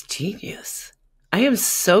 That's genius. I am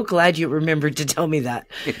so glad you remembered to tell me that.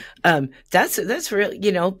 That's really,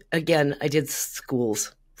 you know, again, I did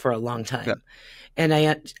schools for a long time. Yeah.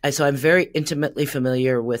 And so I'm very intimately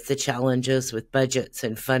familiar with the challenges with budgets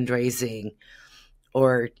and fundraising,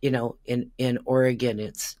 or, you know, in Oregon,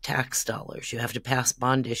 it's tax dollars. You have to pass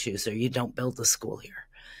bond issues or you don't build the school here.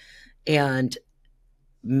 And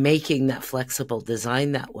making that flexible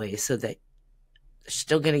design that way so that they're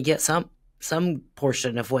still going to get some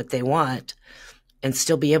portion of what they want and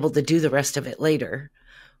still be able to do the rest of it later,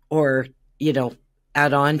 or, you know,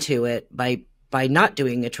 add on to it by not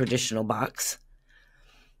doing a traditional box,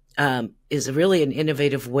 is really an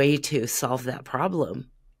innovative way to solve that problem.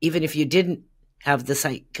 Even if you didn't have the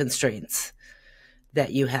site constraints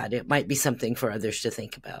that you had, it might be something for others to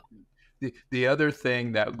think about. The other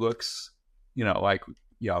thing that looks, you know, like,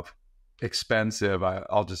 you know, expensive,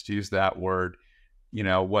 I'll just use that word, you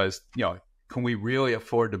know, was, you know, can we really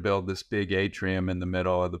afford to build this big atrium in the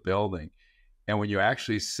middle of the building? And when you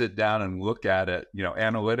actually sit down and look at it, you know,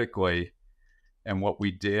 analytically, and what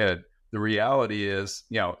we did, the reality is,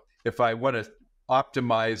 you know, if I want to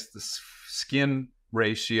optimize the skin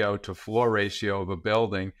ratio to floor ratio of a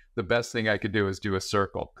building, the best thing I could do is do a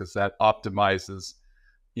circle, because that optimizes,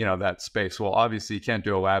 you know, that space. Well, obviously you can't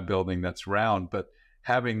do a lab building that's round, but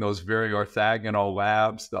having those very orthogonal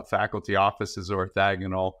labs, the faculty office is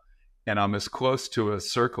orthogonal, and I'm as close to a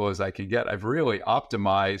circle as I can get, I've really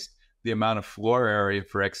optimized the amount of floor area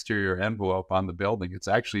for exterior envelope on the building. It's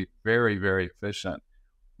actually very, very efficient.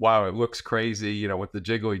 Wow, it looks crazy, you know, with the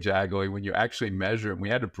jiggly jaggly. When you actually measure it, we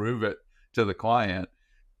had to prove it to the client,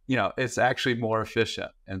 you know, it's actually more efficient.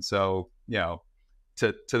 And so, you know,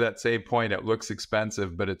 to that same point, it looks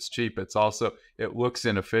expensive, but it's cheap. It's also, it looks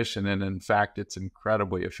inefficient. And in fact, it's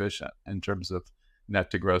incredibly efficient in terms of net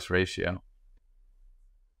to gross ratio.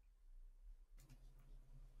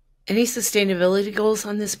 Any sustainability goals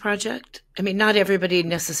on this project? I mean, not everybody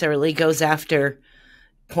necessarily goes after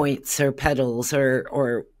points or pedals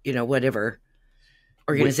or whatever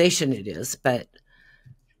organization it is, but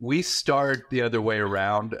we start the other way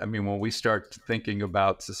around. I mean, when we start thinking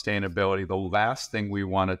about sustainability, the last thing we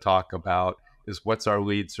want to talk about is what's our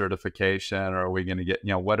LEED certification, or are we going to get,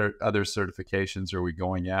 what are other certifications are we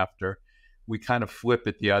going after? We kind of flip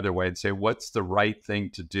it the other way and say, what's the right thing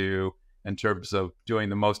to do in terms of doing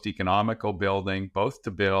the most economical building, both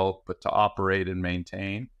to build, but to operate and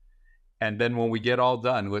maintain. And then when we get all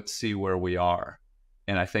done, let's see where we are.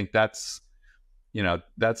 And I think that's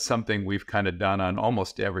something we've kind of done on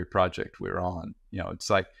almost every project we're on.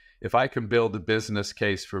 It's like, if I can build a business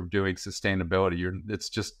case for doing sustainability, it's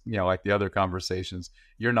just, like the other conversations,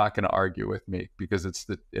 you're not going to argue with me, because it's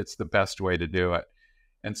the best way to do it.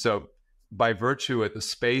 And so by virtue of the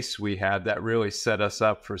space we had, that really set us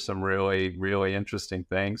up for some really, really interesting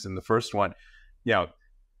things. And the first one,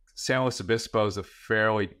 San Luis Obispo is a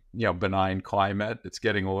fairly, benign climate. It's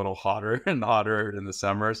getting a little hotter and hotter in the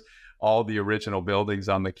summers. All the original buildings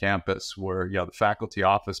on the campus were, the faculty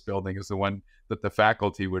office building is the one that the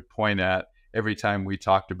faculty would point at every time we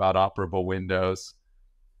talked about operable windows.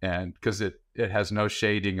 And because it has no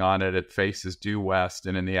shading on it, it faces due west,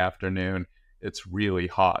 and in the afternoon, it's really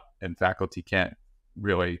hot and faculty can't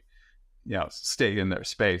really, stay in their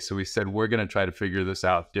space. So we said, we're going to try to figure this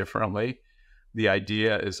out differently. The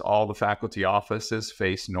idea is all the faculty offices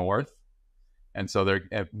face north. And so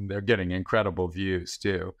they're getting incredible views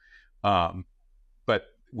too. But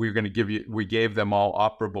we gave them all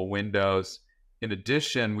operable windows. In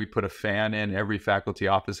addition, we put a fan in. Every faculty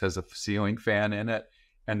office has a ceiling fan in it,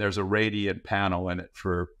 and there's a radiant panel in it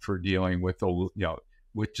for dealing with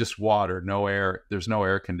with just water, no air. There's no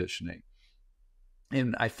air conditioning.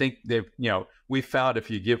 And I think we found if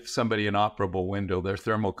you give somebody an operable window, their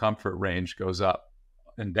thermal comfort range goes up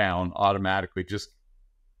and down automatically, just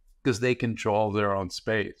because they control their own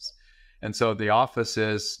space. And so the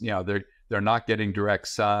offices, they're not getting direct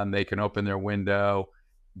sun. They can open their window.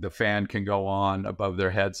 The fan can go on above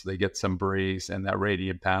their heads so they get some breeze, and that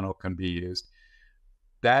radiant panel can be used.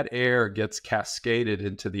 That air gets cascaded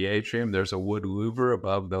into the atrium. There's a wood louver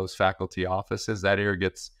above those faculty offices. That air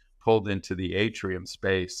gets pulled into the atrium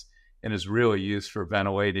space and is really used for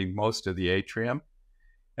ventilating most of the atrium.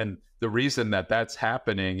 And the reason that that's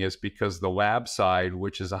happening is because the lab side,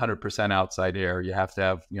 which is 100% outside air, you have to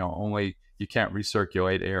have, you can't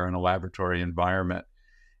recirculate air in a laboratory environment.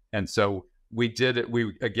 And so we did it.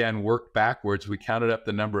 We, again, worked backwards. We counted up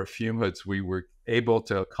the number of fume hoods we were able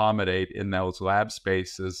to accommodate in those lab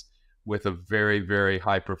spaces with a very, very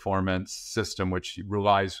high performance system, which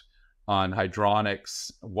relies on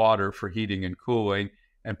hydronics, water for heating and cooling,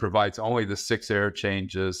 and provides only the 6 air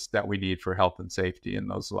changes that we need for health and safety in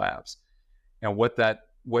those labs. And what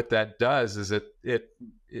that does is it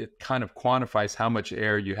kind of quantifies how much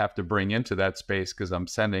air you have to bring into that space, because I'm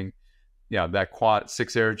sending that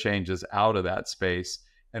 6 air changes out of that space.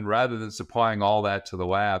 And rather than supplying all that to the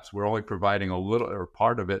labs, we're only providing a little or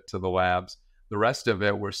part of it to the labs. The rest of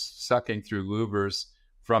it, we're sucking through louvers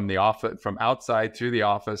from the office, from outside through the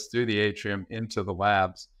office, through the atrium into the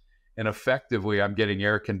labs. And effectively, I'm getting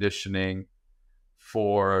air conditioning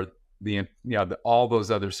for all those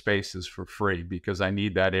other spaces for free, because I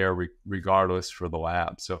need that air regardless for the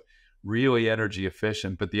lab. So really energy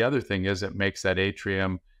efficient. But the other thing is, it makes that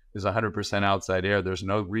atrium is 100% outside air. There's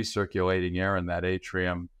no recirculating air in that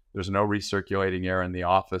atrium. There's no recirculating air in the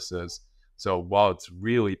offices. So while it's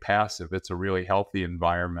really passive, it's a really healthy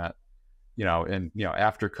environment.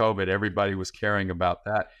 After COVID, everybody was caring about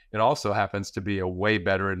that. It also happens to be a way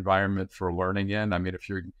better environment for learning in. I mean, if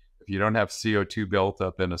you don't have CO2 built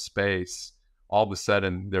up in a space, all of a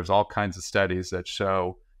sudden there's all kinds of studies that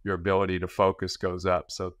show your ability to focus goes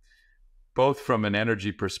up. So both from an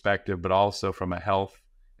energy perspective, but also from a health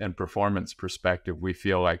and performance perspective, we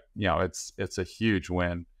feel like, it's a huge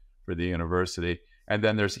win for the university. And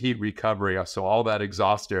then there's heat recovery. So all that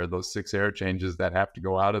exhaust air, those 6 air changes that have to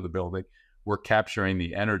go out of the building, we're capturing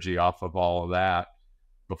the energy off of all of that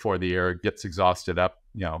before the air gets exhausted up,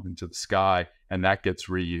 into the sky, and that gets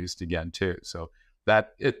reused again too. So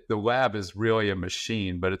the lab is really a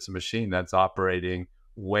machine, but it's a machine that's operating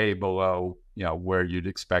way below, where you'd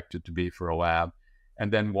expect it to be for a lab.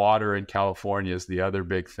 And then water in California is the other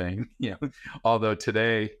big thing. Although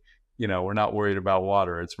today, we're not worried about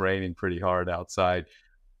water. It's raining pretty hard outside.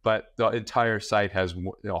 but the entire site has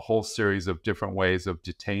a whole series of different ways of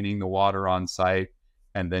detaining the water on site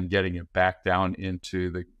and then getting it back down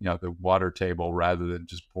into the, the water table rather than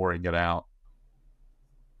just pouring it out.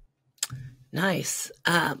 Nice.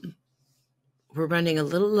 We're running a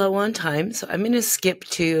little low on time, so I'm going to skip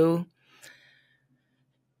to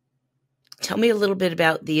tell me a little bit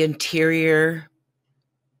about the interior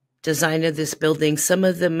design of this building, some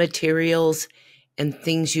of the materials and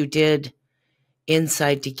things you did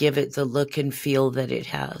inside to give it the look and feel that it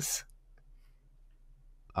has.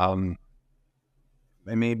 And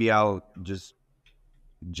maybe I'll just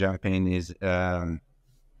jump in is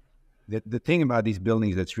the thing about these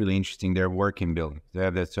buildings that's really interesting, they're working buildings. They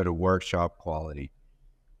have that sort of workshop quality.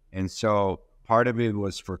 And so part of it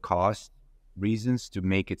was for cost reasons, to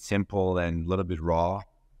make it simple and a little bit raw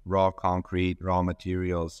concrete, raw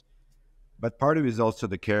materials. But part of it is also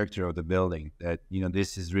the character of the building, that,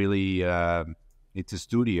 this is really, it's a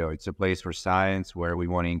studio. It's a place for science where we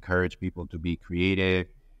want to encourage people to be creative,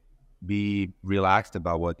 be relaxed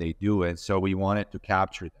about what they do. And so we wanted to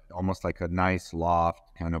capture that, almost like a nice loft,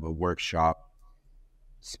 kind of a workshop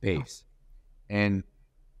space. And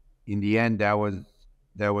in the end, that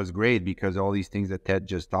was great, because all these things that Ted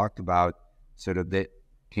just talked about sort of that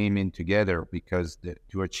came in together, because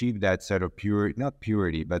to achieve that sort of not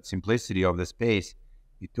purity, but simplicity of the space,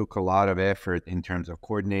 it took a lot of effort in terms of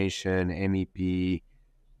coordination, MEP,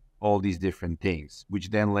 all these different things, which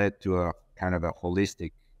then led to a kind of a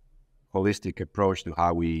holistic approach to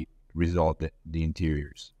how we resolved the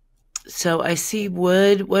interiors. So I see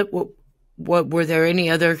wood. What were there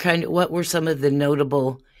any other what were some of the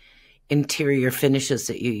notable interior finishes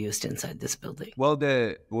that you used inside this building? Well,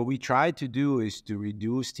 what we tried to do is to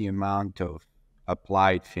reduce the amount of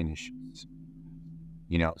applied finishes.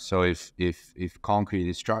 So if concrete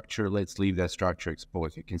is structure, let's leave that structure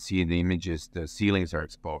exposed. You can see in the images, the ceilings are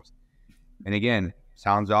exposed. And again,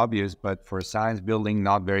 sounds obvious, but for a science building,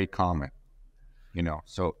 not very common.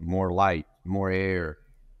 So more light, more air,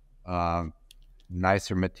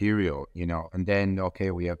 nicer material, and then,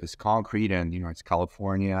 okay, we have this concrete, and, it's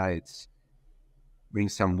California, it's bring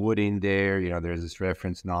some wood in there, there's this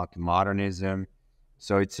reference now to modernism.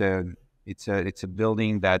 So it's a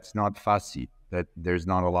building that's not fussy, that there's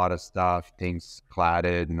not a lot of stuff, things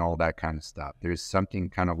cladded and all that kind of stuff. There's something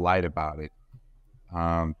kind of light about it,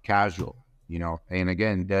 casual, and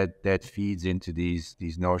again, that feeds into these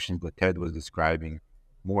notions that Ted was describing,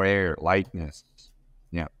 more air, lightness.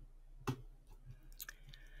 Yeah.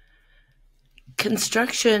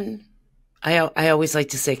 Construction, I always like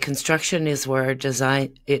to say construction is where our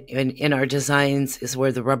design, in our designs, is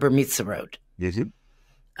where the rubber meets the road. Is it?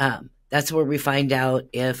 That's where we find out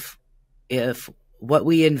if what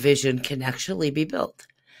we envision can actually be built.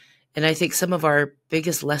 And I think some of our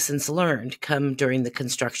biggest lessons learned come during the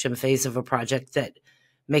construction phase of a project that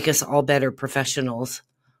make us all better professionals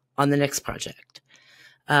on the next project.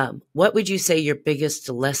 What would you say your biggest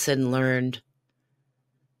lesson learned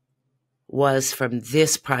was from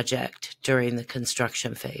this project during the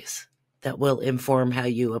construction phase that will inform how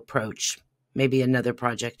you approach maybe another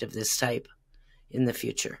project of this type in the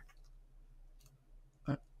future?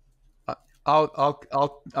 I'm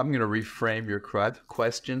going to reframe your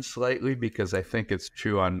question slightly, because I think it's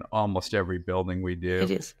true on almost every building we do.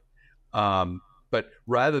 It is. But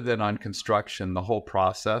rather than on construction, the whole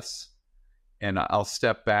process, and I'll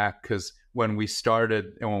step back, because when we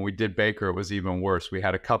started and when we did Baker, it was even worse. We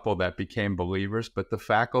had a couple that became believers, but the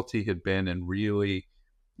faculty had been in really,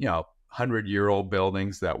 100-year-old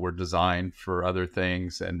buildings that were designed for other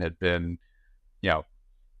things and had been,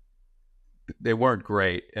 they weren't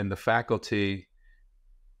great. And the faculty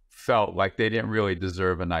felt like they didn't really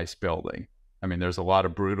deserve a nice building. I mean, there's a lot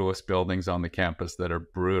of brutalist buildings on the campus that are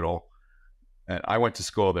brutal. And I went to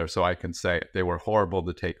school there, so I can say it. They were horrible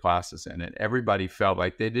to take classes in. And everybody felt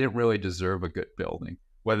like they didn't really deserve a good building,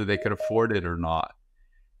 whether they could afford it or not.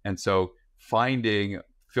 And so finding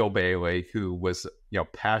Phil Bailey, who was,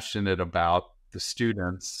 passionate about the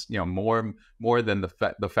students, more than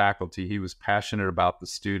the faculty, he was passionate about the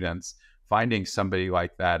students. Finding somebody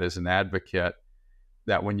like that as an advocate,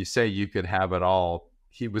 that when you say you could have it all,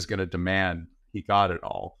 he was going to demand he got it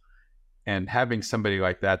all. And having somebody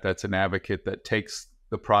like that, that's an advocate that takes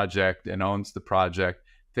the project and owns the project.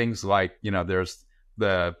 Things like, there's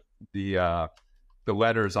the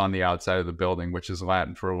letters on the outside of the building, which is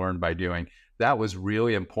Latin for learn by doing. That was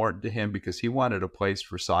really important to him, because he wanted a place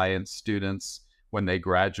for science students when they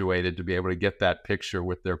graduated to be able to get that picture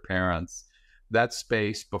with their parents. That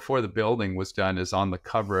space, before the building was done, is on the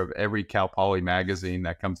cover of every Cal Poly magazine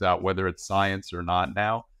that comes out, whether it's science or not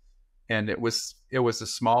now. And it was a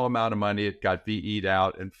small amount of money. It got VE'd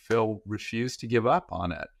out, and Phil refused to give up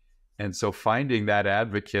on it. And so finding that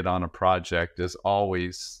advocate on a project is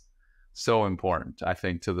always so important, I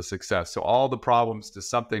think, to the success. So all the problems, does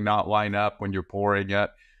something not line up when you're pouring it,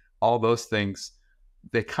 all those things,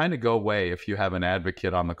 they kind of go away if you have an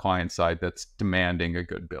advocate on the client side that's demanding a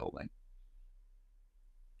good building.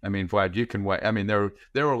 I mean, Vlad, you can wait. I mean, there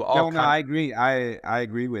were all. No, I agree. I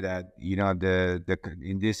agree with that. You know, the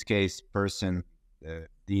in this case,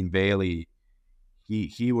 Dean Bailey,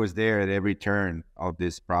 he was there at every turn of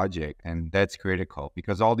this project, and that's critical,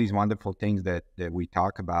 because all these wonderful things that we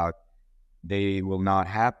talk about, they will not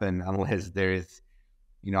happen unless there is,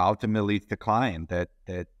 you know, ultimately it's the client that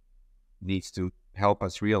needs to help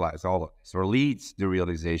us realize all of this, or leads the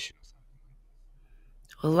realization.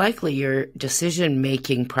 Well, likely your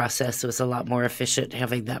decision-making process was a lot more efficient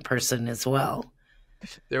having that person as well.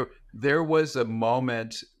 There was a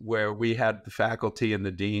moment where we had the faculty and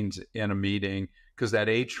the deans in a meeting, because that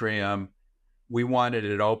atrium, we wanted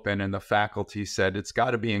it open, and the faculty said, it's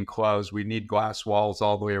got to be enclosed. We need glass walls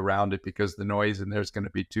all the way around it because the noise in there is going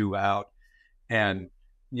to be too loud. And,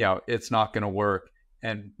 you know, it's not going to work.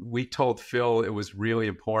 And we told Phil it was really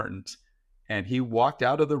important. And he walked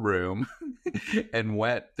out of the room and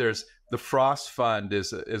went, there's the Frost Fund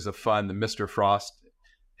is a fund that Mr. Frost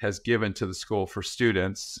has given to the school for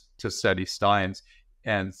students to study Steins.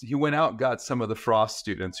 And he went out and got some of the Frost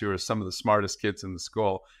students, who are some of the smartest kids in the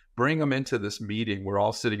school, bring them into this meeting. We're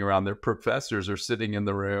all sitting around. Their professors are sitting in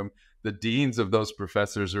the room. The deans of those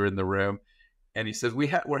professors are in the room. And he says,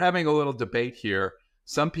 we're having a little debate here.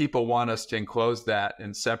 Some people want us to enclose that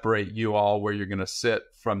and separate you all where you're going to sit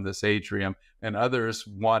from this atrium, and others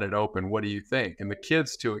want it open. What do you think? And the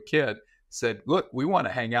kids, to a kid, said, look, we want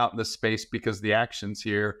to hang out in this space because the action's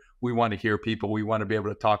here. We want to hear people. We want to be able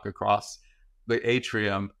to talk across the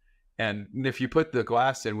atrium. And if you put the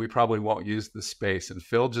glass in, we probably won't use the space. And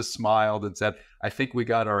Phil just smiled and said, I think we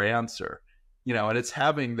got our answer. You know, and it's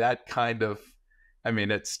having that kind of, I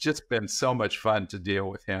mean, it's just been so much fun to deal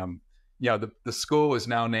with him. You know, the school is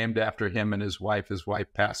now named after him and his wife. His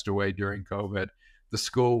wife passed away during COVID. The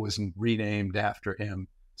school was renamed after him.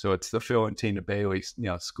 So it's the Phil and Tina Bailey, you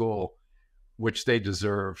know, school, which they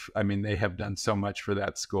deserve. I mean, they have done so much for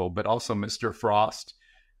that school. But also Mr. Frost,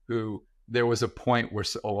 who there was a point where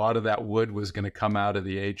a lot of that wood was going to come out of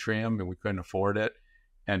the atrium and we couldn't afford it.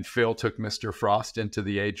 And Phil took Mr. Frost into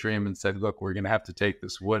the atrium and said, look, we're going to have to take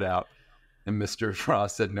this wood out. And Mr.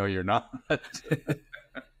 Frost said, no, you're not.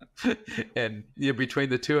 And you know, between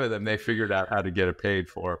the two of them, they figured out how to get it paid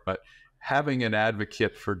for. But having an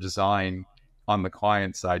advocate for design on the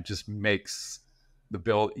client side just makes the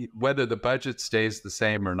build, whether the budget stays the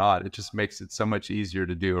same or not, it just makes it so much easier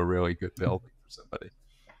to do a really good building for somebody.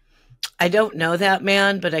 I don't know that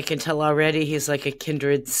man, but I can tell already he's like a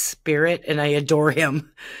kindred spirit, and I adore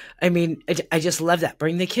him. I mean, I just love that.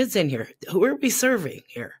 Bring the kids in here. Who are we serving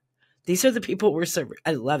here? These are the people we're serving.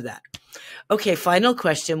 I love that. Okay, final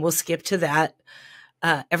question. We'll skip to that.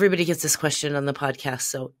 Everybody gets this question on the podcast,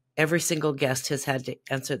 so every single guest has had to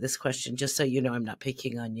answer this question, just so you know I'm not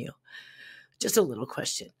picking on you. Just a little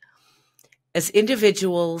question. As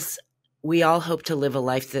individuals, we all hope to live a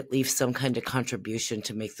life that leaves some kind of contribution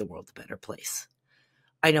to make the world a better place.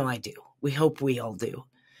 I know I do. We hope we all do.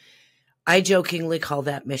 I jokingly call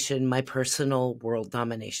that mission my personal world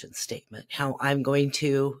domination statement, how I'm going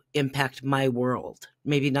to impact my world.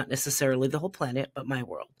 Maybe not necessarily the whole planet, but my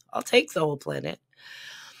world. I'll take the whole planet.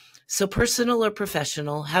 So personal or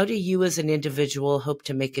professional, how do you as an individual hope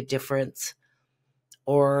to make a difference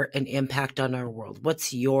or an impact on our world?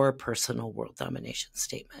 What's your personal world domination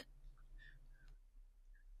statement?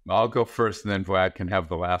 I'll go first, and then Vlad can have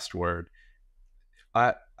the last word.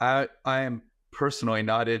 I am personally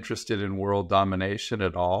not interested in world domination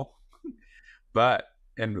at all, but,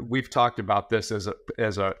 and we've talked about this as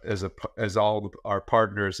all our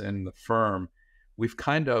partners in the firm, we've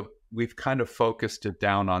kind of focused it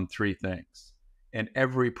down on three things, and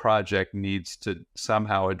every project needs to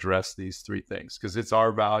somehow address these three things because it's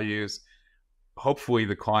our values. Hopefully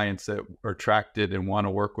the clients that are attracted and want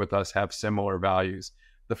to work with us have similar values.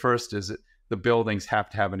 The first is that the buildings have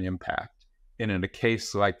to have an impact. And in a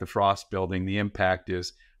case like the Frost building, the impact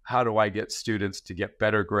is, how do I get students to get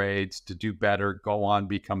better grades, to do better, go on,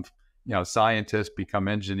 become, you know, scientists, become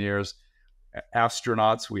engineers,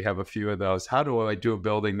 astronauts. We have a few of those. How do I do a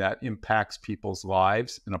building that impacts people's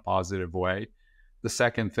lives in a positive way? The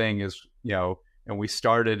second thing is, you know, and we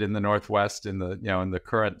started in the Northwest in the, you know, in the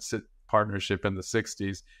current partnership in the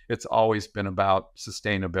 60s, it's always been about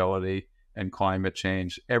sustainability and climate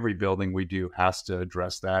change. Every building we do has to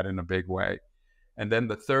address that in a big way. And then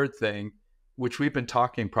the third thing, which we've been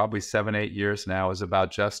talking probably 7-8 years now, is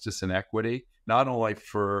about justice and equity, not only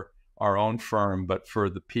for our own firm, but for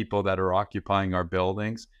the people that are occupying our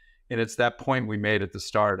buildings. And it's that point we made at the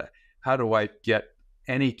start. How do I get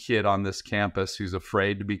any kid on this campus who's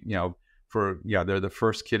afraid to be, they're the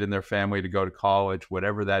first kid in their family to go to college,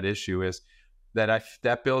 whatever that issue is,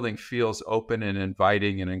 that building feels open and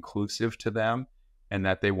inviting and inclusive to them, and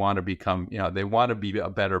that they want to become, they want to be a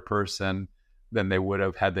better person than they would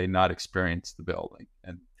have had they not experienced the building.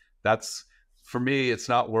 And that's, for me, it's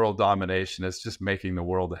not world domination. It's just making the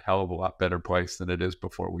world a hell of a lot better place than it is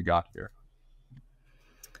before we got here.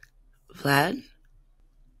 Vlad?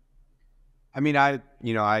 I mean, I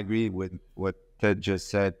agree with what Ted just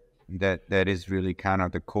said, that is really kind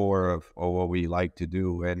of the core of what we like to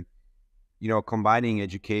do. And, combining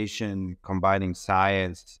education, combining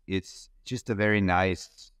science, it's just a very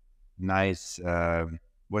nice,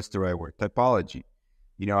 what's the right word? Typology.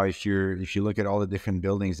 If you look at all the different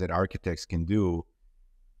buildings that architects can do,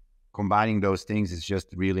 combining those things is just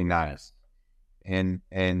really nice. And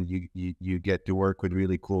you get to work with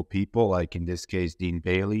really cool people, like in this case, Dean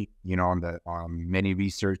Bailey, on many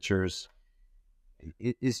researchers.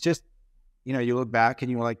 It's just, you look back and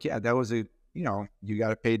you're like, yeah, that was you got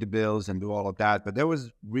to pay the bills and do all of that. But that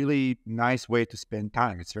was really nice way to spend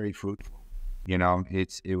time. It's very fruitful.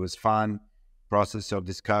 It was fun. Process of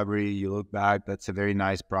discovery. You look back, that's a very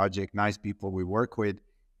nice project, nice people we work with.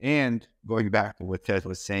 And going back to what Ted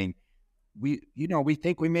was saying, we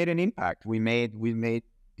think we made an impact. We made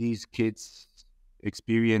these kids'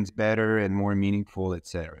 experience better and more meaningful,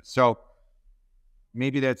 etc. So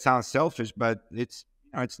maybe that sounds selfish, but it's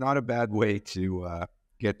not a bad way to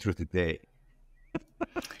get through the day.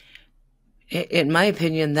 In my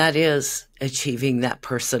opinion, that is achieving that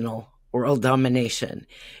personal world domination.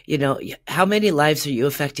 How many lives are you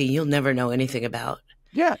affecting? You'll never know anything about.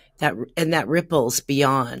 Yeah. That ripples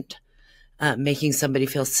beyond making somebody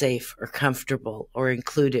feel safe or comfortable or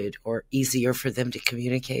included or easier for them to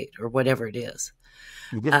communicate or whatever it is.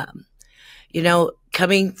 Yeah.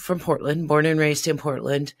 Coming from Portland, born and raised in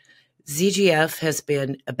Portland, ZGF has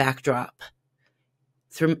been a backdrop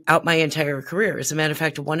throughout my entire career. As a matter of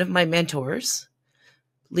fact, one of my mentors,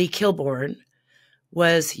 Lee Kilborn,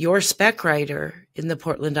 was your spec writer in the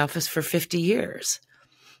Portland office for 50 years.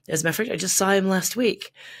 As a matter of fact, I just saw him last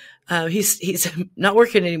week. He's not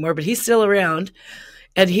working anymore, but he's still around.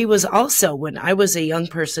 And he was also, when I was a young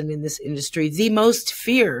person in this industry, the most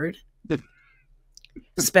feared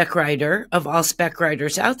spec writer of all spec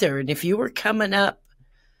writers out there. And if you were coming up,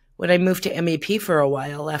 when I moved to MEP for a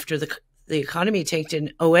while after the economy tanked in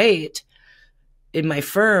 2008, in my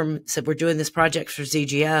firm said, we're doing this project for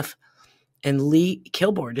ZGF, and Lee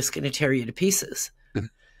Kilborn is going to tear you to pieces.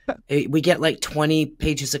 We get like 20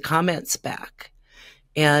 pages of comments back.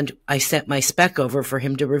 And I sent my spec over for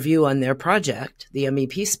him to review on their project, the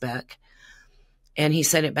MEP spec. And he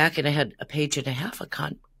sent it back, and I had a page and a half of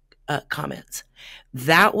comments.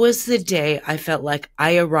 That was the day I felt like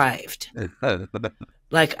I arrived.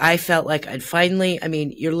 Like I felt like I'd finally,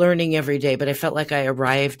 you're learning every day, but I felt like I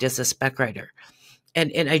arrived as a spec writer.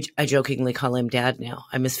 And I jokingly call him Dad now.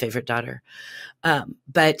 I'm his favorite daughter.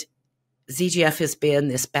 But ZGF has been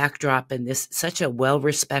this backdrop and this such a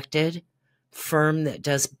well-respected firm that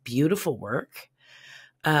does beautiful work,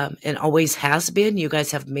 and always has been. You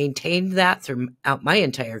guys have maintained that throughout my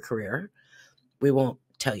entire career. We won't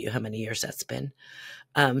tell you how many years that's been.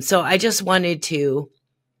 So I just wanted to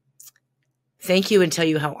thank you and tell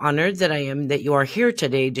you how honored that I am that you are here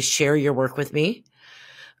today to share your work with me.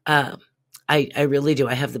 I really do.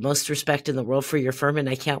 I have the most respect in the world for your firm, and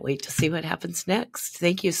I can't wait to see what happens next.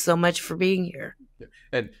 Thank you so much for being here.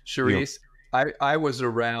 And Cherise, I was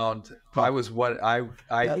around.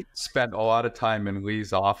 I spent a lot of time in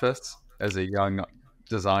Lee's office as a young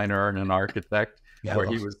designer and an architect, where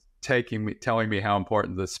he was telling me how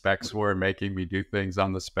important the specs were, making me do things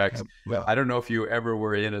on the specs. I don't know if you ever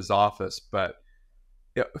were in his office, but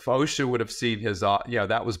if OSHA would have seen his,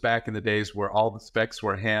 that was back in the days where all the specs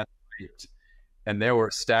were hand typed, and there were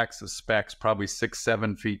stacks of specs, probably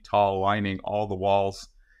 6-7 feet tall, lining all the walls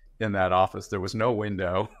in that office. There was no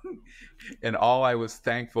window. And all I was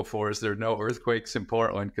thankful for is there are no earthquakes in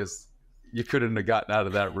Portland, because you couldn't have gotten out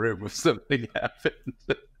of that room if something happened.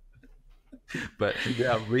 But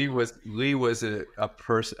yeah, Lee was a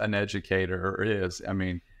person, an educator, or is.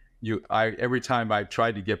 Every time I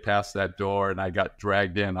tried to get past that door and I got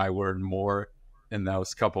dragged in, I learned more in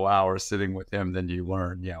those couple hours sitting with him than you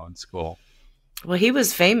learn, in school. Well, he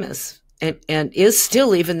was famous and is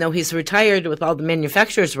still, even though he's retired with all the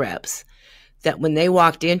manufacturers reps, that when they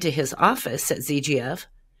walked into his office at ZGF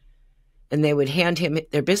and they would hand him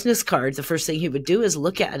their business card. The first thing he would do is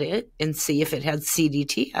look at it and see if it had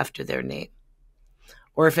CDT after their name,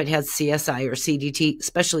 or if it had CSI or CDT,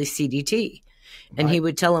 especially CDT. And he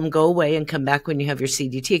would tell them, go away and come back when you have your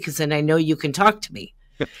CDT, because then I know you can talk to me.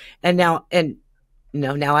 And now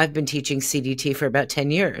I've been teaching CDT for about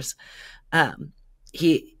 10 years.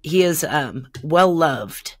 He is well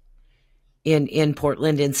loved in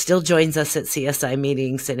Portland, and still joins us at CSI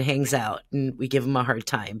meetings and hangs out, and we give him a hard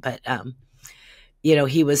time. But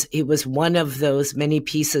he was one of those many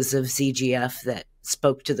pieces of ZGF that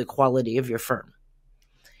spoke to the quality of your firm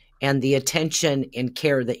and the attention and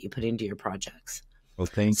care that you put into your projects. Well,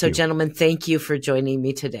 thank you. So, gentlemen, thank you for joining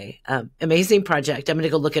me today. Amazing project. I'm going to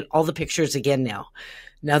go look at all the pictures again now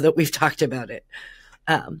that we've talked about it.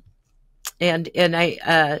 And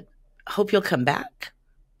I hope you'll come back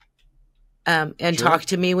and Sure. talk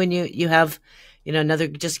to me when you have, another,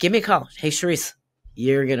 just give me a call. Hey, Cherise,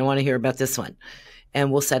 you're going to want to hear about this one,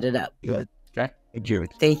 and we'll set it up. Good. Okay. Thank you.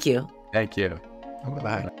 Thank you. Thank you.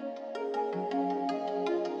 Bye.